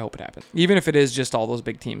excited about it. I hope it happens. Even if it is just all those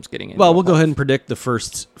big teams getting in. Well, we'll go ahead and predict the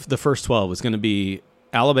first 12 is going to be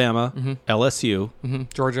Alabama, LSU,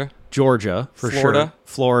 Georgia, for Florida. sure.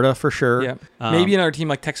 Florida for sure. Yeah. Maybe another team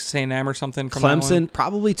like Texas A&M or something. From that one. Clemson,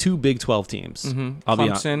 probably 2 Big 12 teams. I'll be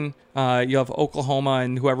honest. Clemson. You have Oklahoma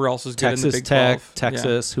and whoever else is good in the Texas Big Tech, 12.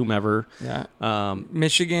 Texas, whomever. Yeah.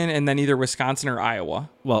 Michigan, and then either Wisconsin or Iowa.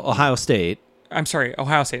 Well, Ohio State, I'm sorry,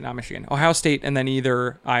 Ohio State, not Michigan. Ohio State, and then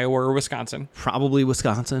either Iowa or Wisconsin. probably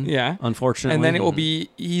Wisconsin. Yeah. Unfortunately. And then it will be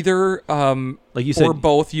either like you said. or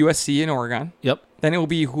both USC and Oregon. Yep. Then it will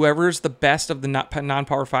be whoever's the best of the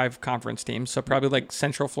non-Power 5 conference teams. So probably like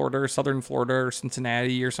Central Florida or Southern Florida or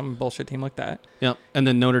Cincinnati or some bullshit team like that. Yep. And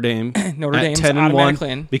then Notre Dame. Notre at Dame's 10-1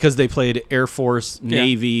 automatically in. because they played Air Force,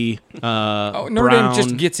 Navy, Notre Brown. Dame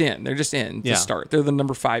just gets in. They're just in to Yeah. start. They're the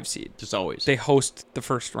number 5 seed. Just always. They host the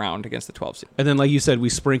first round against the 12 seed. And then, like you said, we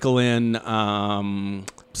sprinkle in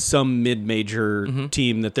some mid-major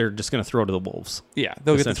team that they're just going to throw to the wolves. Yeah,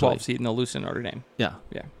 they'll get the Essentially. 12 seed and they'll lose to Notre Dame. Yeah.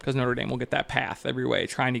 Yeah, because Notre Dame will get that path every way,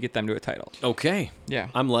 trying to get them to a title. Okay. Yeah.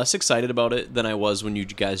 I'm less excited about it than I was when you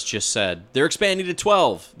guys just said they're expanding to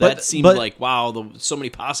 12. That But- seemed but- like, wow, so many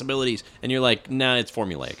possibilities. And you're like, nah, it's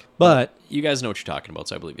formulaic. But You guys know what you're talking about,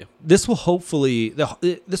 so I believe you. this will hopefully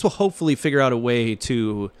figure out a way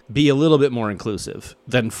to be a little bit more inclusive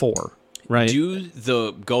than 4, right? Do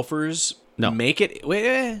the Gophers No. make it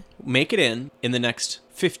in the next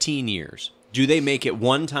 15 years? Do they make it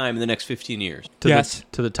one time in the next 15 years? Yes.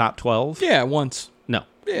 To the top 12? Yeah, once. No.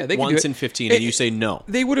 Yeah, they can do Once it. in 15, and you say no.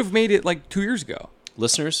 They would have made it like 2 years ago.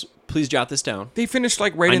 Listeners, please jot this down. They finished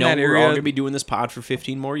like right I in know that we're all area. going to be doing this pod for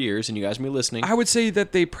 15 more years, and you guys will be listening. I would say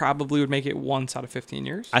that they probably would make it once out of 15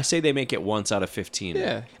 years. I say they make it once out of 15.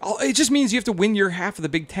 Yeah. It just means you have to win your half of the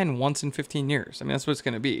Big Ten once in 15 years. I mean, that's what it's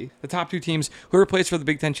going to be. The top 2 teams, whoever plays for the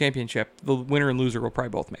Big Ten championship, the winner and loser will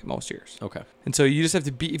probably both make most years. Okay. And so you just have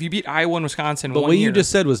to beat, if you beat Iowa and Wisconsin But one what year. you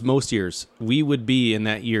just said was most years. We would be in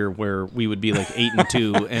that year where we would be like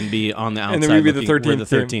 8-2 and be on the outside. And then we'd be the looking- we're 13th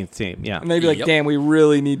the 13th team. Yeah. and they'd be like, Yep. damn, we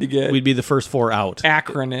really need to get We'd be the first 4 out.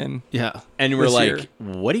 Akron in. Yeah. And we're This like, year.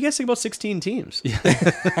 what do you guys think about 16 teams?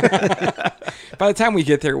 By the time we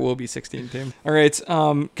get there, it will be 16 team. All right,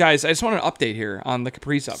 guys, I just want an update here on the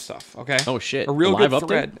Kaprizov stuff, okay? Oh, shit. A real Live good update?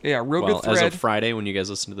 thread. Yeah, real Well, good as thread. of Friday when you guys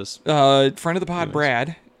listen to this. Friend of the pod,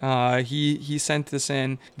 Brad. He sent this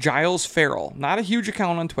in. Giles Farrell, not a huge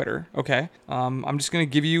account on Twitter. Okay, I'm just gonna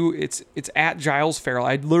give you it's at Giles Farrell.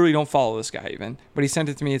 I literally don't follow this guy even, but he sent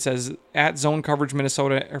it to me. It says at Zone Coverage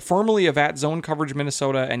Minnesota, or formerly of at Zone Coverage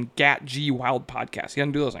Minnesota and Gat G Wild podcast. He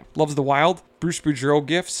doesn't do those things. Loves the Wild, Bruce Boudreau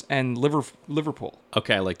gifts, and Liverpool.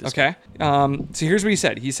 Okay, I like this. Okay. So here's what he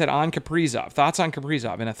said. He said on Kaprizov, thoughts on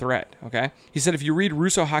Kaprizov in a thread. Okay. He said, if you read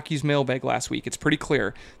Russo Hockey's mailbag last week, it's pretty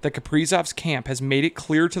clear that Kaprizov's camp has made it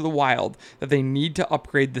clear to the Wild that they need to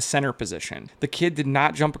upgrade the center position. The kid did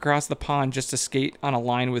not jump across the pond just to skate on a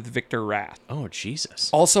line with Victor Rath. Oh, Jesus.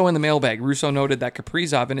 Also in the mailbag, Russo noted that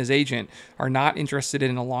Kaprizov and his agent are not interested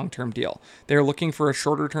in a long-term deal. They are looking for a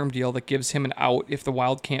shorter-term deal that gives him an out if the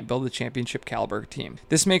Wild can't build a championship caliber team.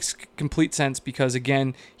 This makes complete sense because,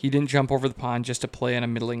 again, he didn't jump over the pond just to play on a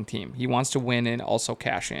middling team. He wants to win and also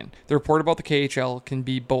cash in. The report about the KHL can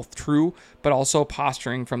be both true but also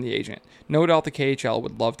posturing from the agent. No doubt the KHL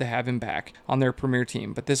would love to have him back on their premier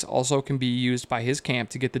team, but this also can be used by his camp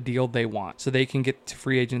to get the deal they want so they can get to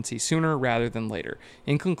free agency sooner rather than later.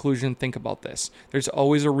 In conclusion, think about this. There's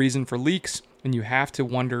always a reason for leaks, and you have to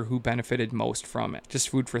wonder who benefited most from it. Just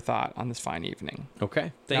food for thought on this fine evening.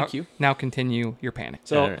 Okay, thank you. Now continue your panic.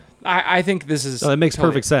 So All right. I think this is... So that makes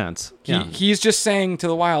totally- perfect sense. Yeah. He's just saying to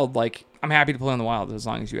the Wild, like, I'm happy to play on the Wild as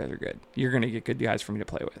long as you guys are good. You're going to get good guys for me to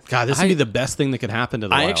play with. God, this would be the best thing that could happen to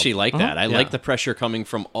the I Wild. actually like that. I Yeah. like the pressure coming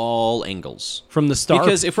from all angles. From the star.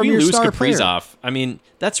 Because if from we your lose star player. Kaprizov, I mean,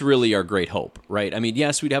 that's really our great hope, right? I mean,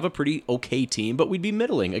 yes, we'd have a pretty okay team, but we'd be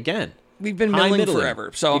middling again. We've been High milling middling.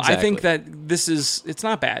 forever. So I think that it's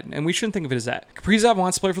not bad, and we shouldn't think of it as that. Kaprizov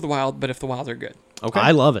wants to play for the Wild, but if the Wild are good. Okay.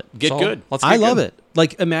 I love it. Get So, good. Let's get I love good. it.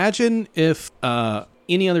 Like, imagine if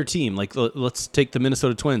any other team, like let's take the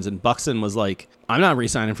Minnesota Twins, and Buxton was like, I'm not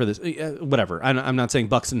re-signing for this. Whatever. I'm not saying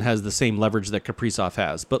Buxton has the same leverage that Kaprizov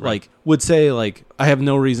has, but like would say like, I have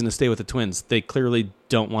no reason to stay with the Twins. They clearly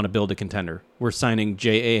don't want to build a contender. We're signing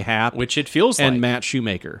J.A. Happ Which it feels and like. Matt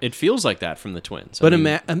Shoemaker. It feels like that from the Twins. But I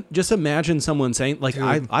mean, just imagine someone saying like,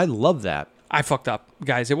 I love that. I fucked up,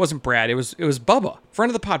 guys. It wasn't Brad. It was Bubba, friend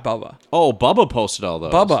of the pod, Bubba. Oh, Bubba posted all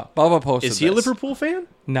those. Bubba posted. Is he a this. Liverpool fan?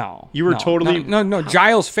 No. You were no, totally- no.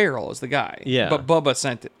 Giles Farrell is the guy. Yeah. But Bubba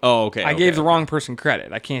sent it. Oh, okay. I gave the wrong person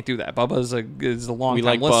credit. I can't do that. Bubba is a long We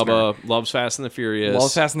time like listener. Bubba. Loves Fast and the Furious.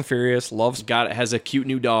 Loves Fast and the Furious. Loves Has a cute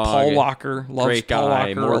new dog. Paul Walker. Loves Great Paul guy.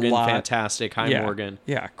 Walker Morgan, a lot. fantastic. Hi, Yeah. Morgan.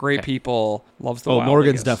 Yeah, great Okay. people. Loves the Oh, Wild, Morgan's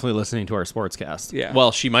I guess. definitely listening to our sportscast. Yeah.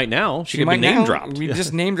 Well, she might now. She could be might name now. dropped. We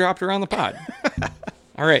just name dropped her on the pod.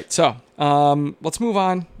 All right, so let's move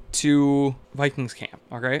on to Vikings camp.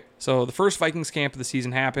 Okay, so the first Vikings camp of the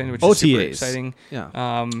season happened, which is super OTAs. exciting.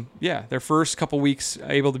 Yeah. Their first couple weeks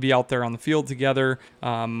able to be out there on the field together,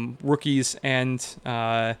 rookies and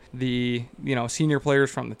the senior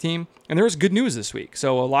players from the team. And there was good news this week.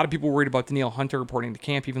 So a lot of people were worried about Danielle Hunter reporting to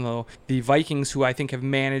camp, even though the Vikings, who I think have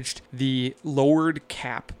managed the lowered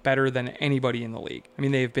cap better than anybody in the league. I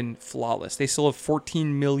mean, they've been flawless. They still have $14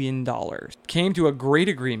 million. Came to a great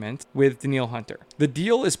agreement with Danielle Hunter. The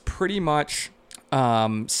deal is pretty much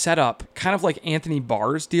set up kind of like Anthony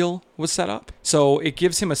Barr's deal was set up. So it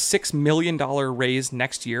gives him a $6 million raise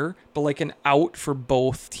next year, but like an out for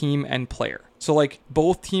both team and player. So like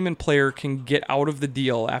both team and player can get out of the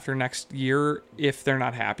deal after next year if they're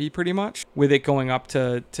not happy, pretty much, with it going up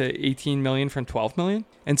to 18 million from 12 million.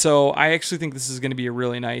 And so I actually think this is going to be a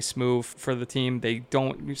really nice move for the team. They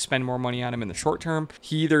don't spend more money on him in the short term.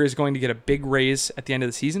 He either is going to get a big raise at the end of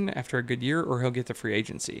the season after a good year, or he'll get to free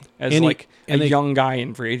agency as a young guy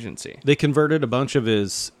in free agency. They converted a bunch of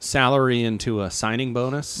his salary into a signing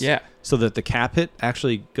bonus. Yeah. So that the cap hit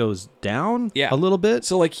actually goes down Yeah. a little bit.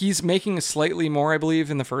 So like he's making slightly more, I believe,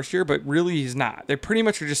 in the first year, but really he's not. They pretty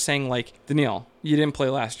much are just saying like, Danielle, you didn't play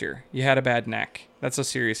last year. You had a bad neck. That's a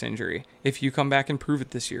serious injury. If you come back and prove it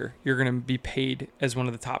this year, you're going to be paid as one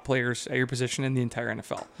of the top players at your position in the entire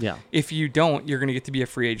NFL. Yeah. If you don't, you're going to get to be a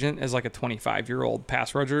free agent as like a 25-year-old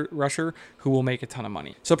pass rusher who will make a ton of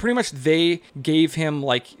money. So pretty much they gave him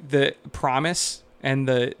like the promise and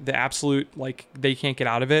the absolute, like, they can't get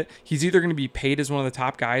out of it. He's either going to be paid as one of the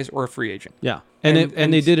top guys or a free agent. Yeah.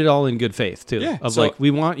 And they did it all in good faith, too. Yeah, Of so- like, we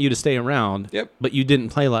want you to stay around, Yep. but you didn't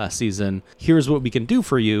play last season. Here's what we can do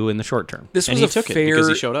for you in the short term. This And was he a took it fair, because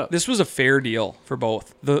he showed up. This was a fair deal for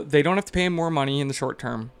both. They don't have to pay him more money in the short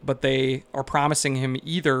term, but they are promising him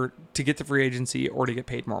either to get to free agency or to get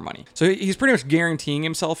paid more money. So he's pretty much guaranteeing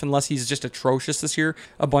himself, unless he's just atrocious this year,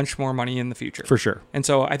 a bunch more money in the future. For sure. And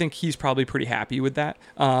so I think he's probably pretty happy with that.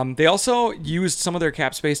 They also used some of their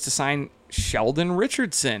cap space to sign Sheldon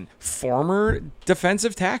Richardson, former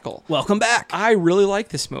defensive tackle. Welcome back. I really like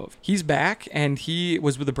this move. He's back, and he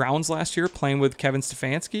was with the Browns last year playing with Kevin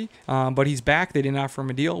Stefanski, but he's back. They didn't offer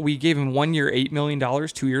him a deal. We gave him 1 year, $8 million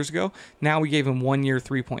 2 years ago. Now we gave him 1 year,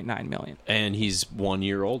 $3.9 million. And he's 1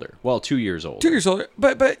 year older. Well, 2 years older. 2 years older.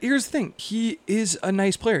 But here's the thing. He is a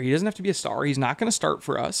nice player. He doesn't have to be a star. He's not going to start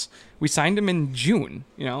for us. We signed him in June,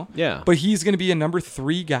 Yeah. But he's going to be a number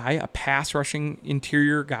 3 guy, a pass rushing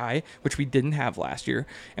interior guy, which we didn't have last year.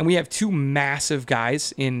 And we have 2 massive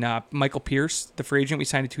guys in Michael Pierce, the free agent we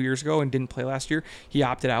signed 2 years ago and didn't play last year. He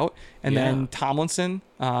opted out. And then Tomlinson,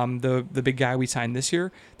 the big guy we signed this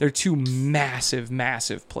year. They're 2 massive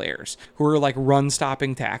players who are like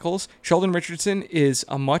run-stopping tackles. Sheldon Richardson is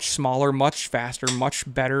a much smaller, much faster,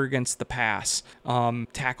 much better against the pass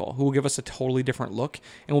tackle who will give us a totally different look,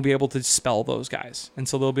 and we'll be able to spell those guys. And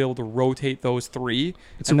so they'll be able to rotate those 3.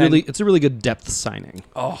 It's a really good depth signing.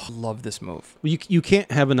 Oh, love this move. You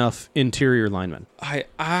can't have enough interior linemen,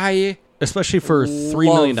 I especially for $3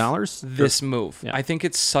 million. This move. Yeah. I think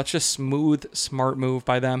it's such a smooth, smart move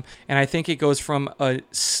by them. And I think it goes from a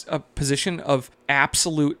position of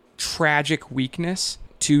absolute tragic weakness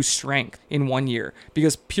to strength in 1 year,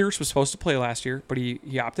 because Pierce was supposed to play last year, but he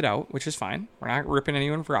opted out, which is fine. We're not ripping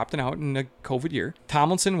anyone for opting out in a COVID year.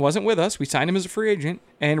 Tomlinson wasn't with us. We signed him as a free agent,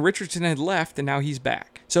 and Richardson had left, and now he's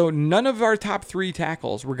back. So none of our top 3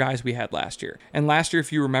 tackles were guys we had last year. And last year,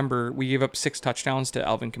 if you remember, we gave up 6 touchdowns to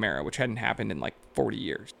Alvin Kamara, which hadn't happened in like 40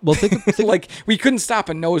 years. Well, think Like, we couldn't stop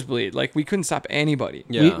a nosebleed. Like, we couldn't stop anybody.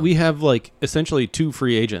 Yeah. we have like essentially 2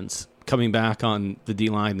 free agents coming back on the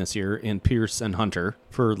D-line this year in Pierce and Hunter,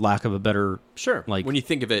 for lack of a better, Sure. like when you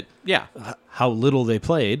think of it, yeah. how little they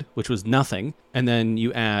played, which was nothing. And then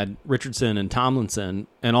you add Richardson and Tomlinson,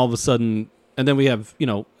 and all of a sudden, and then we have,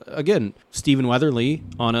 again, Stephen Weatherly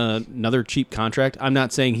on another cheap contract. I'm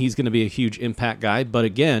not saying he's going to be a huge impact guy, but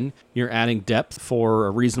again, you're adding depth for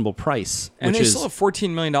a reasonable price. And which they is, still have $14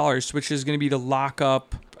 million, which is going to be to lock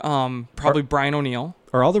up probably Brian O'Neill.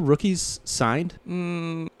 are all the rookies signed?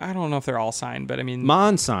 I don't know if they're all signed, but I mean,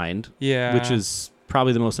 Mon signed, yeah, which is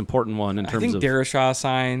probably the most important one in I terms think of. Darashaw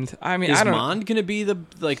signed. I mean, Is I don't. Mond going to be the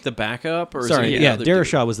backup? Or Sorry, is it yeah, another dude?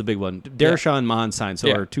 Darashaw was the big one. Darashaw and Mond signed, so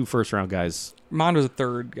Yeah. our 2 first-round guys. Mond was a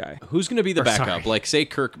third guy. Who's going to be the Or, backup? sorry. Like, say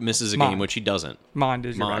Kirk misses a Mond. game, which he doesn't. Mond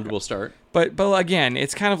is your Mond backup. will start. But again,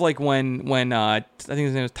 it's kind of like when I think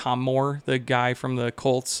his name was Tom Moore, the guy from the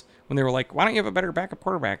Colts, when they were like, "Why don't you have a better backup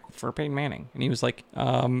quarterback for Peyton Manning?" And he was like,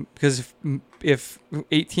 "Because if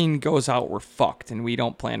 18 goes out, we're fucked, and we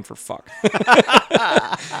don't plan for fuck."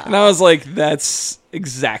 And I was like, "That's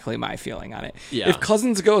exactly my feeling on it. Yeah. If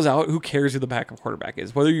Cousins goes out, who cares who the backup quarterback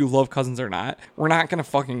is? Whether you love Cousins or not, we're not gonna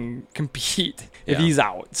fucking compete if Yeah. he's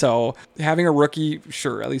out. So having a rookie,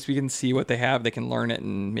 sure, at least we can see what they have. They can learn it,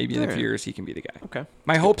 and maybe in a Yeah. few years he can be the guy." Okay.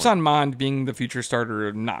 My hopes on Mond being the future starter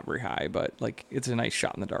are not very high, but like it's a nice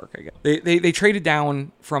shot in the dark, I guess. They traded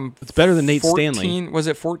down from It's better than Nate 14, Stanley. Was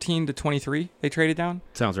it 14 to 23? They traded down,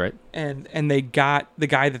 Sounds right. and they got the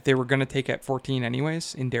guy that they were going to take at 14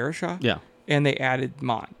 anyways in Darashaw. Yeah. And they added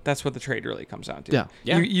Mond. That's what the trade really comes down to. Yeah.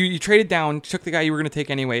 Yeah. You traded down, took the guy you were going to take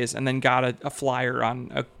anyways, and then got a flyer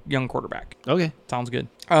on a young quarterback. Okay. Sounds good.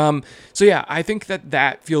 So yeah, I think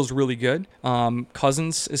that feels really good.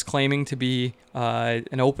 Cousins is claiming to be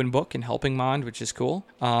an open book and helping Mond, which is cool.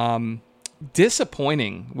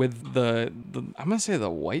 Disappointing with the I'm gonna say the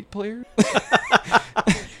white player.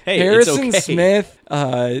 Hey, Harrison it's okay. Smith,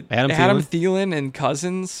 Adam Thielen, and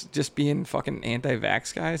Cousins just being fucking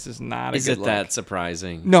anti-vax guys is not a Is good it look. that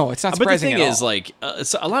surprising? No, it's not But the surprising thing at is, all. like,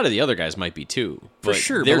 so a lot of the other guys might be too. For But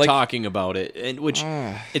sure, but, they're like- talking about it, and which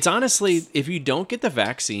it's honestly, if you don't get the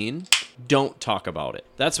vaccine, don't talk about it.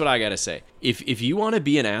 That's what I gotta say. If you want to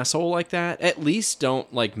be an asshole like that, at least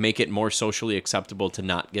don't like make it more socially acceptable to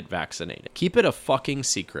not get vaccinated. Keep it a fucking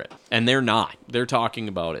secret. And they're not. They're talking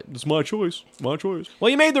about it. It's my choice. My choice. Well,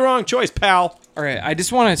 you made the wrong choice, pal. All right, I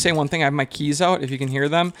just want to say one thing. I have my keys out, if you can hear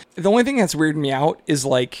them. The only thing that's weirding me out is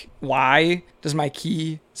like, why does my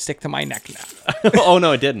key stick to my neck now? Oh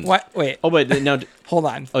no, it didn't. What? Wait, Oh, but no. hold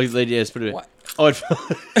on. Oh, they just put it. What? Oh,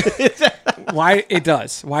 it, Why it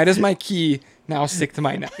does? Why does my key now stick to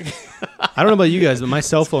my neck? I don't know about you guys, but my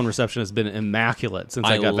cell phone reception has been immaculate since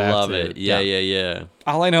I got love vaccinated. it. Yeah.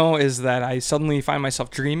 All I know is that I suddenly find myself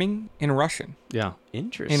dreaming in Russian, Yeah.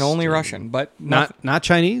 Interesting. in only Russian, but nothing. Not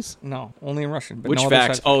Chinese? No, only in Russian. But Which no other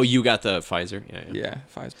facts? side- Oh, you got the Pfizer. Yeah. yeah,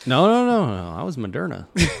 Pfizer. No. I was Moderna.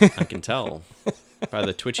 I can tell by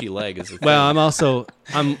the twitchy leg. Is Well,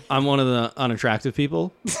 I'm one of the unattractive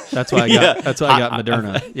people. That's why I got I got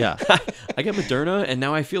Moderna. Yeah. I got Moderna, and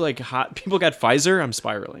now I feel like hot people got Pfizer. I'm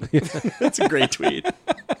spiraling. That's a great tweet.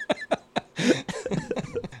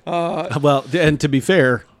 Well, and to be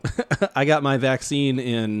fair, I got my vaccine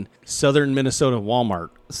in southern Minnesota Walmart.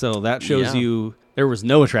 So that shows Yeah. you there was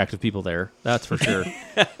no attractive people there. That's for sure.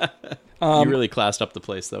 You really classed up the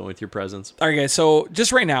place though with your presence. All right, guys. So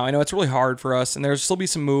just right now, I know it's really hard for us, and there's still be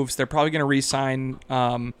some moves. They're probably going to re-sign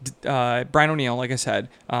Brian O'Neill, like I said,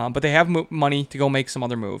 but they have money to go make some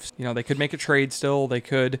other moves. You know, they could make a trade still. They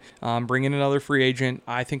could bring in another free agent.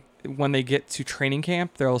 I think when they get to training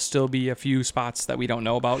camp, there'll still be a few spots that we don't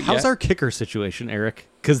know about How's yet. our kicker situation, Eric?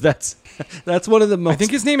 Because that's one of the most. I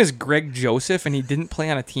think his name is Greg Joseph, and he didn't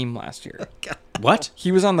play on a team last year. What?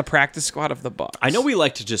 He was on the practice squad of the Bucks. I know we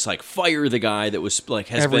like to just like fire the guy that was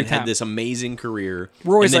like Every time. had this amazing career.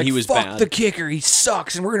 We're always and then like, he was fuck bad. the kicker, he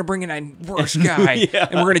sucks, and we're gonna bring in a worse guy, Yeah.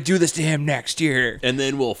 and we're gonna do this to him next year. and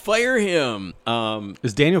then we'll fire him.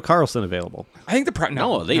 Is Daniel Carlson available? I think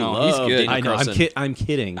No, they love he's good. Daniel I know. Carlson. I'm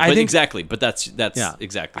kidding. I But think- exactly, but that's Yeah.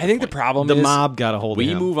 exactly. I think the point. problem the is mob got a hold we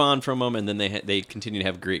of him. move on from them, and then they continue to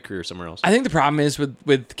have a great career somewhere else. I think the problem is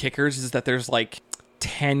with kickers is that there's like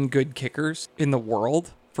 10 good kickers in the world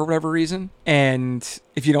for whatever reason, and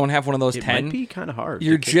if you don't have one of those It 10, might be kind of hard.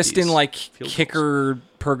 you're to kick just in these like field goals. kicker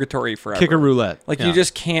purgatory forever. Kicker roulette. Like Yeah. you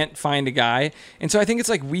just can't find a guy. And so I think it's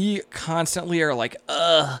like we constantly are like,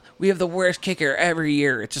 we have the worst kicker every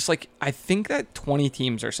year. It's just like I think that 20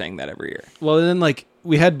 teams are saying that every year. Well, then like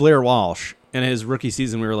we had Blair Walsh in his rookie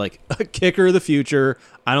season. We were like, a kicker of the future.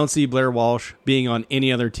 I don't see Blair Walsh being on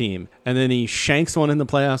any other team. And then he shanks one in the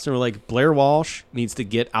playoffs, and we're like, Blair Walsh needs to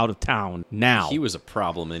get out of town now. He was a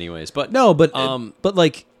problem, anyways. But No, but but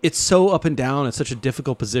like it's so up and down. It's such a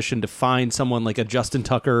difficult position to find someone like a Justin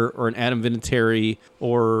Tucker or an Adam Vinatieri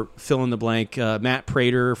or fill in the blank Matt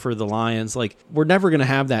Prater for the Lions. Like we're never gonna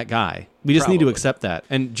have that guy. We just need to Probably. accept that.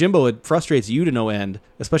 And Jimbo, it frustrates you to no end,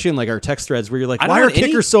 especially in like our text threads where you're like, I don't why are want any-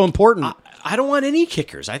 kickers so important? I don't want any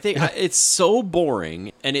kickers. I think it's so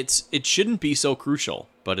boring, and it shouldn't be so crucial,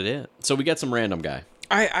 but it is. So we got some random guy.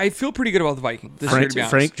 I feel pretty good about the Vikings this year, to be honest.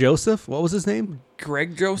 Frank Joseph, what was his name?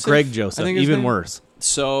 Greg Joseph. Greg Joseph, I think his even name. worse.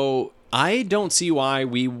 So I don't see why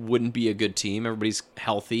we wouldn't be a good team. Everybody's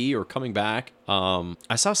healthy or coming back.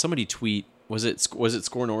 I saw somebody tweet, was it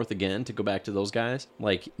Score North again, to go back to those guys?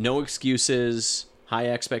 Like, no excuses, high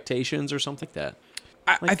expectations or something like that.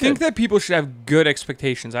 I think that people should have good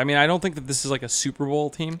expectations. I mean, I don't think that this is like a Super Bowl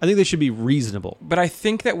team, I think they should be reasonable. but I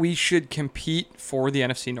think that we should compete for the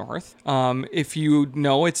NFC North. If you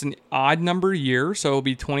know, it's an odd number year, so it'll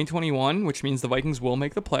be 2021, which means the Vikings will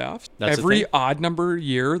make the playoffs. That's the every thing. odd number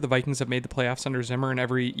year, the Vikings have made the playoffs under Zimmer, and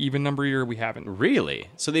every even number year, we haven't. Really?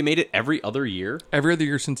 So they made it every other year? Every other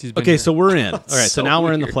year since he's been Okay, here. so we're in. All right, so So now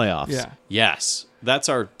we're in the weird. playoffs. Yeah. Yes. That's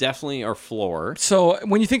definitely our floor. So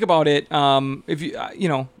when you think about it, if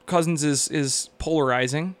you Cousins is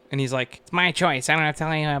polarizing, and he's like, it's my choice. I don't have to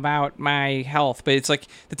tell you about my health, but it's like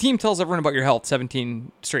the team tells everyone about your health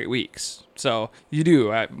 17 straight weeks. So you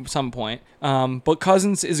do at some point. But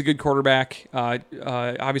Cousins is a good quarterback.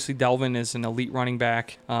 Obviously, Delvin is an elite running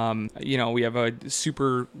back. We have a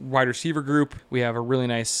super wide receiver group. We have a really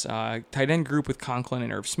nice tight end group with Conklin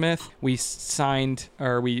and Irv Smith. We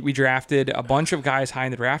drafted a bunch of guys high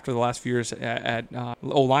in the draft for the last few years at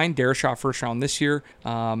O-line. Darashaw first round this year.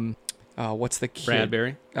 What's the kid?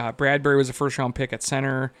 Bradbury. Bradbury was a first-round pick at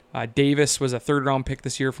center. Davis was a third-round pick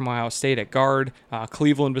this year from Ohio State at guard.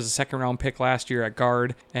 Cleveland was a second-round pick last year at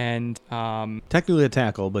guard. And Technically a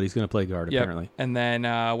tackle, but he's going to play guard, yep. apparently. And then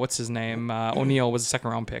what's his name? O'Neal was a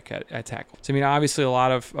second-round pick at tackle. So, I mean, obviously a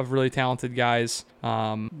lot of really talented guys,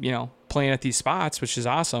 playing at these spots, which is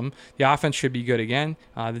awesome. The offense should be good again.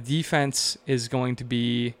 The defense is going to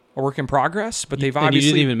be a work in progress, but they've And obviously...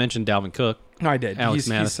 you didn't even mention Dalvin Cook. No, I did. Alex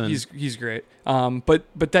Madison. He's great. But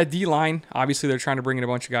that D-line, obviously they're trying to bring in a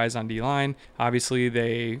bunch of guys on D-line. Obviously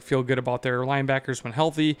they feel good about their linebackers when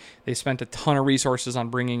healthy. They spent a ton of resources on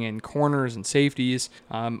bringing in corners and safeties.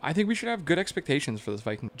 I think we should have good expectations for this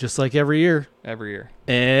Viking Just like every year. every year.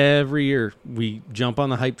 Every year we jump on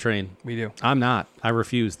the hype train. We do. I'm not. I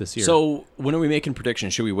refuse this year. So when are we making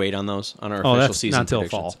predictions? Should we wait on those on our Oh, official that's season not till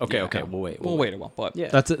predictions? fall. Okay, Yeah. okay, we'll wait. We'll wait a while, but Yeah,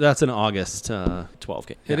 that's in August. 12.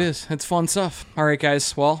 it is. It's fun stuff. All right,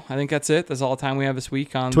 guys. Well, I think that's it. That's all the time we have this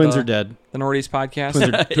week on Twins are dead. the Northeast podcast.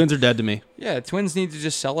 Twins are dead to me. Yeah, Twins need to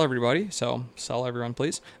just sell everybody. So sell everyone,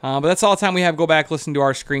 please. But that's all the time we have. Go back, listen to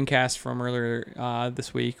our screencast from earlier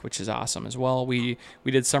this week, which is awesome as well. We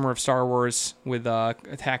did Summer of Star Wars with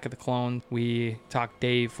Attack of the Clone. We talked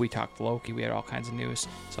Dave. We talked Loki. We had all kinds of news.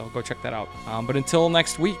 So go check that out. But until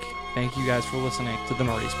next week, thank you guys for listening to the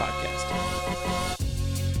Northeast podcast.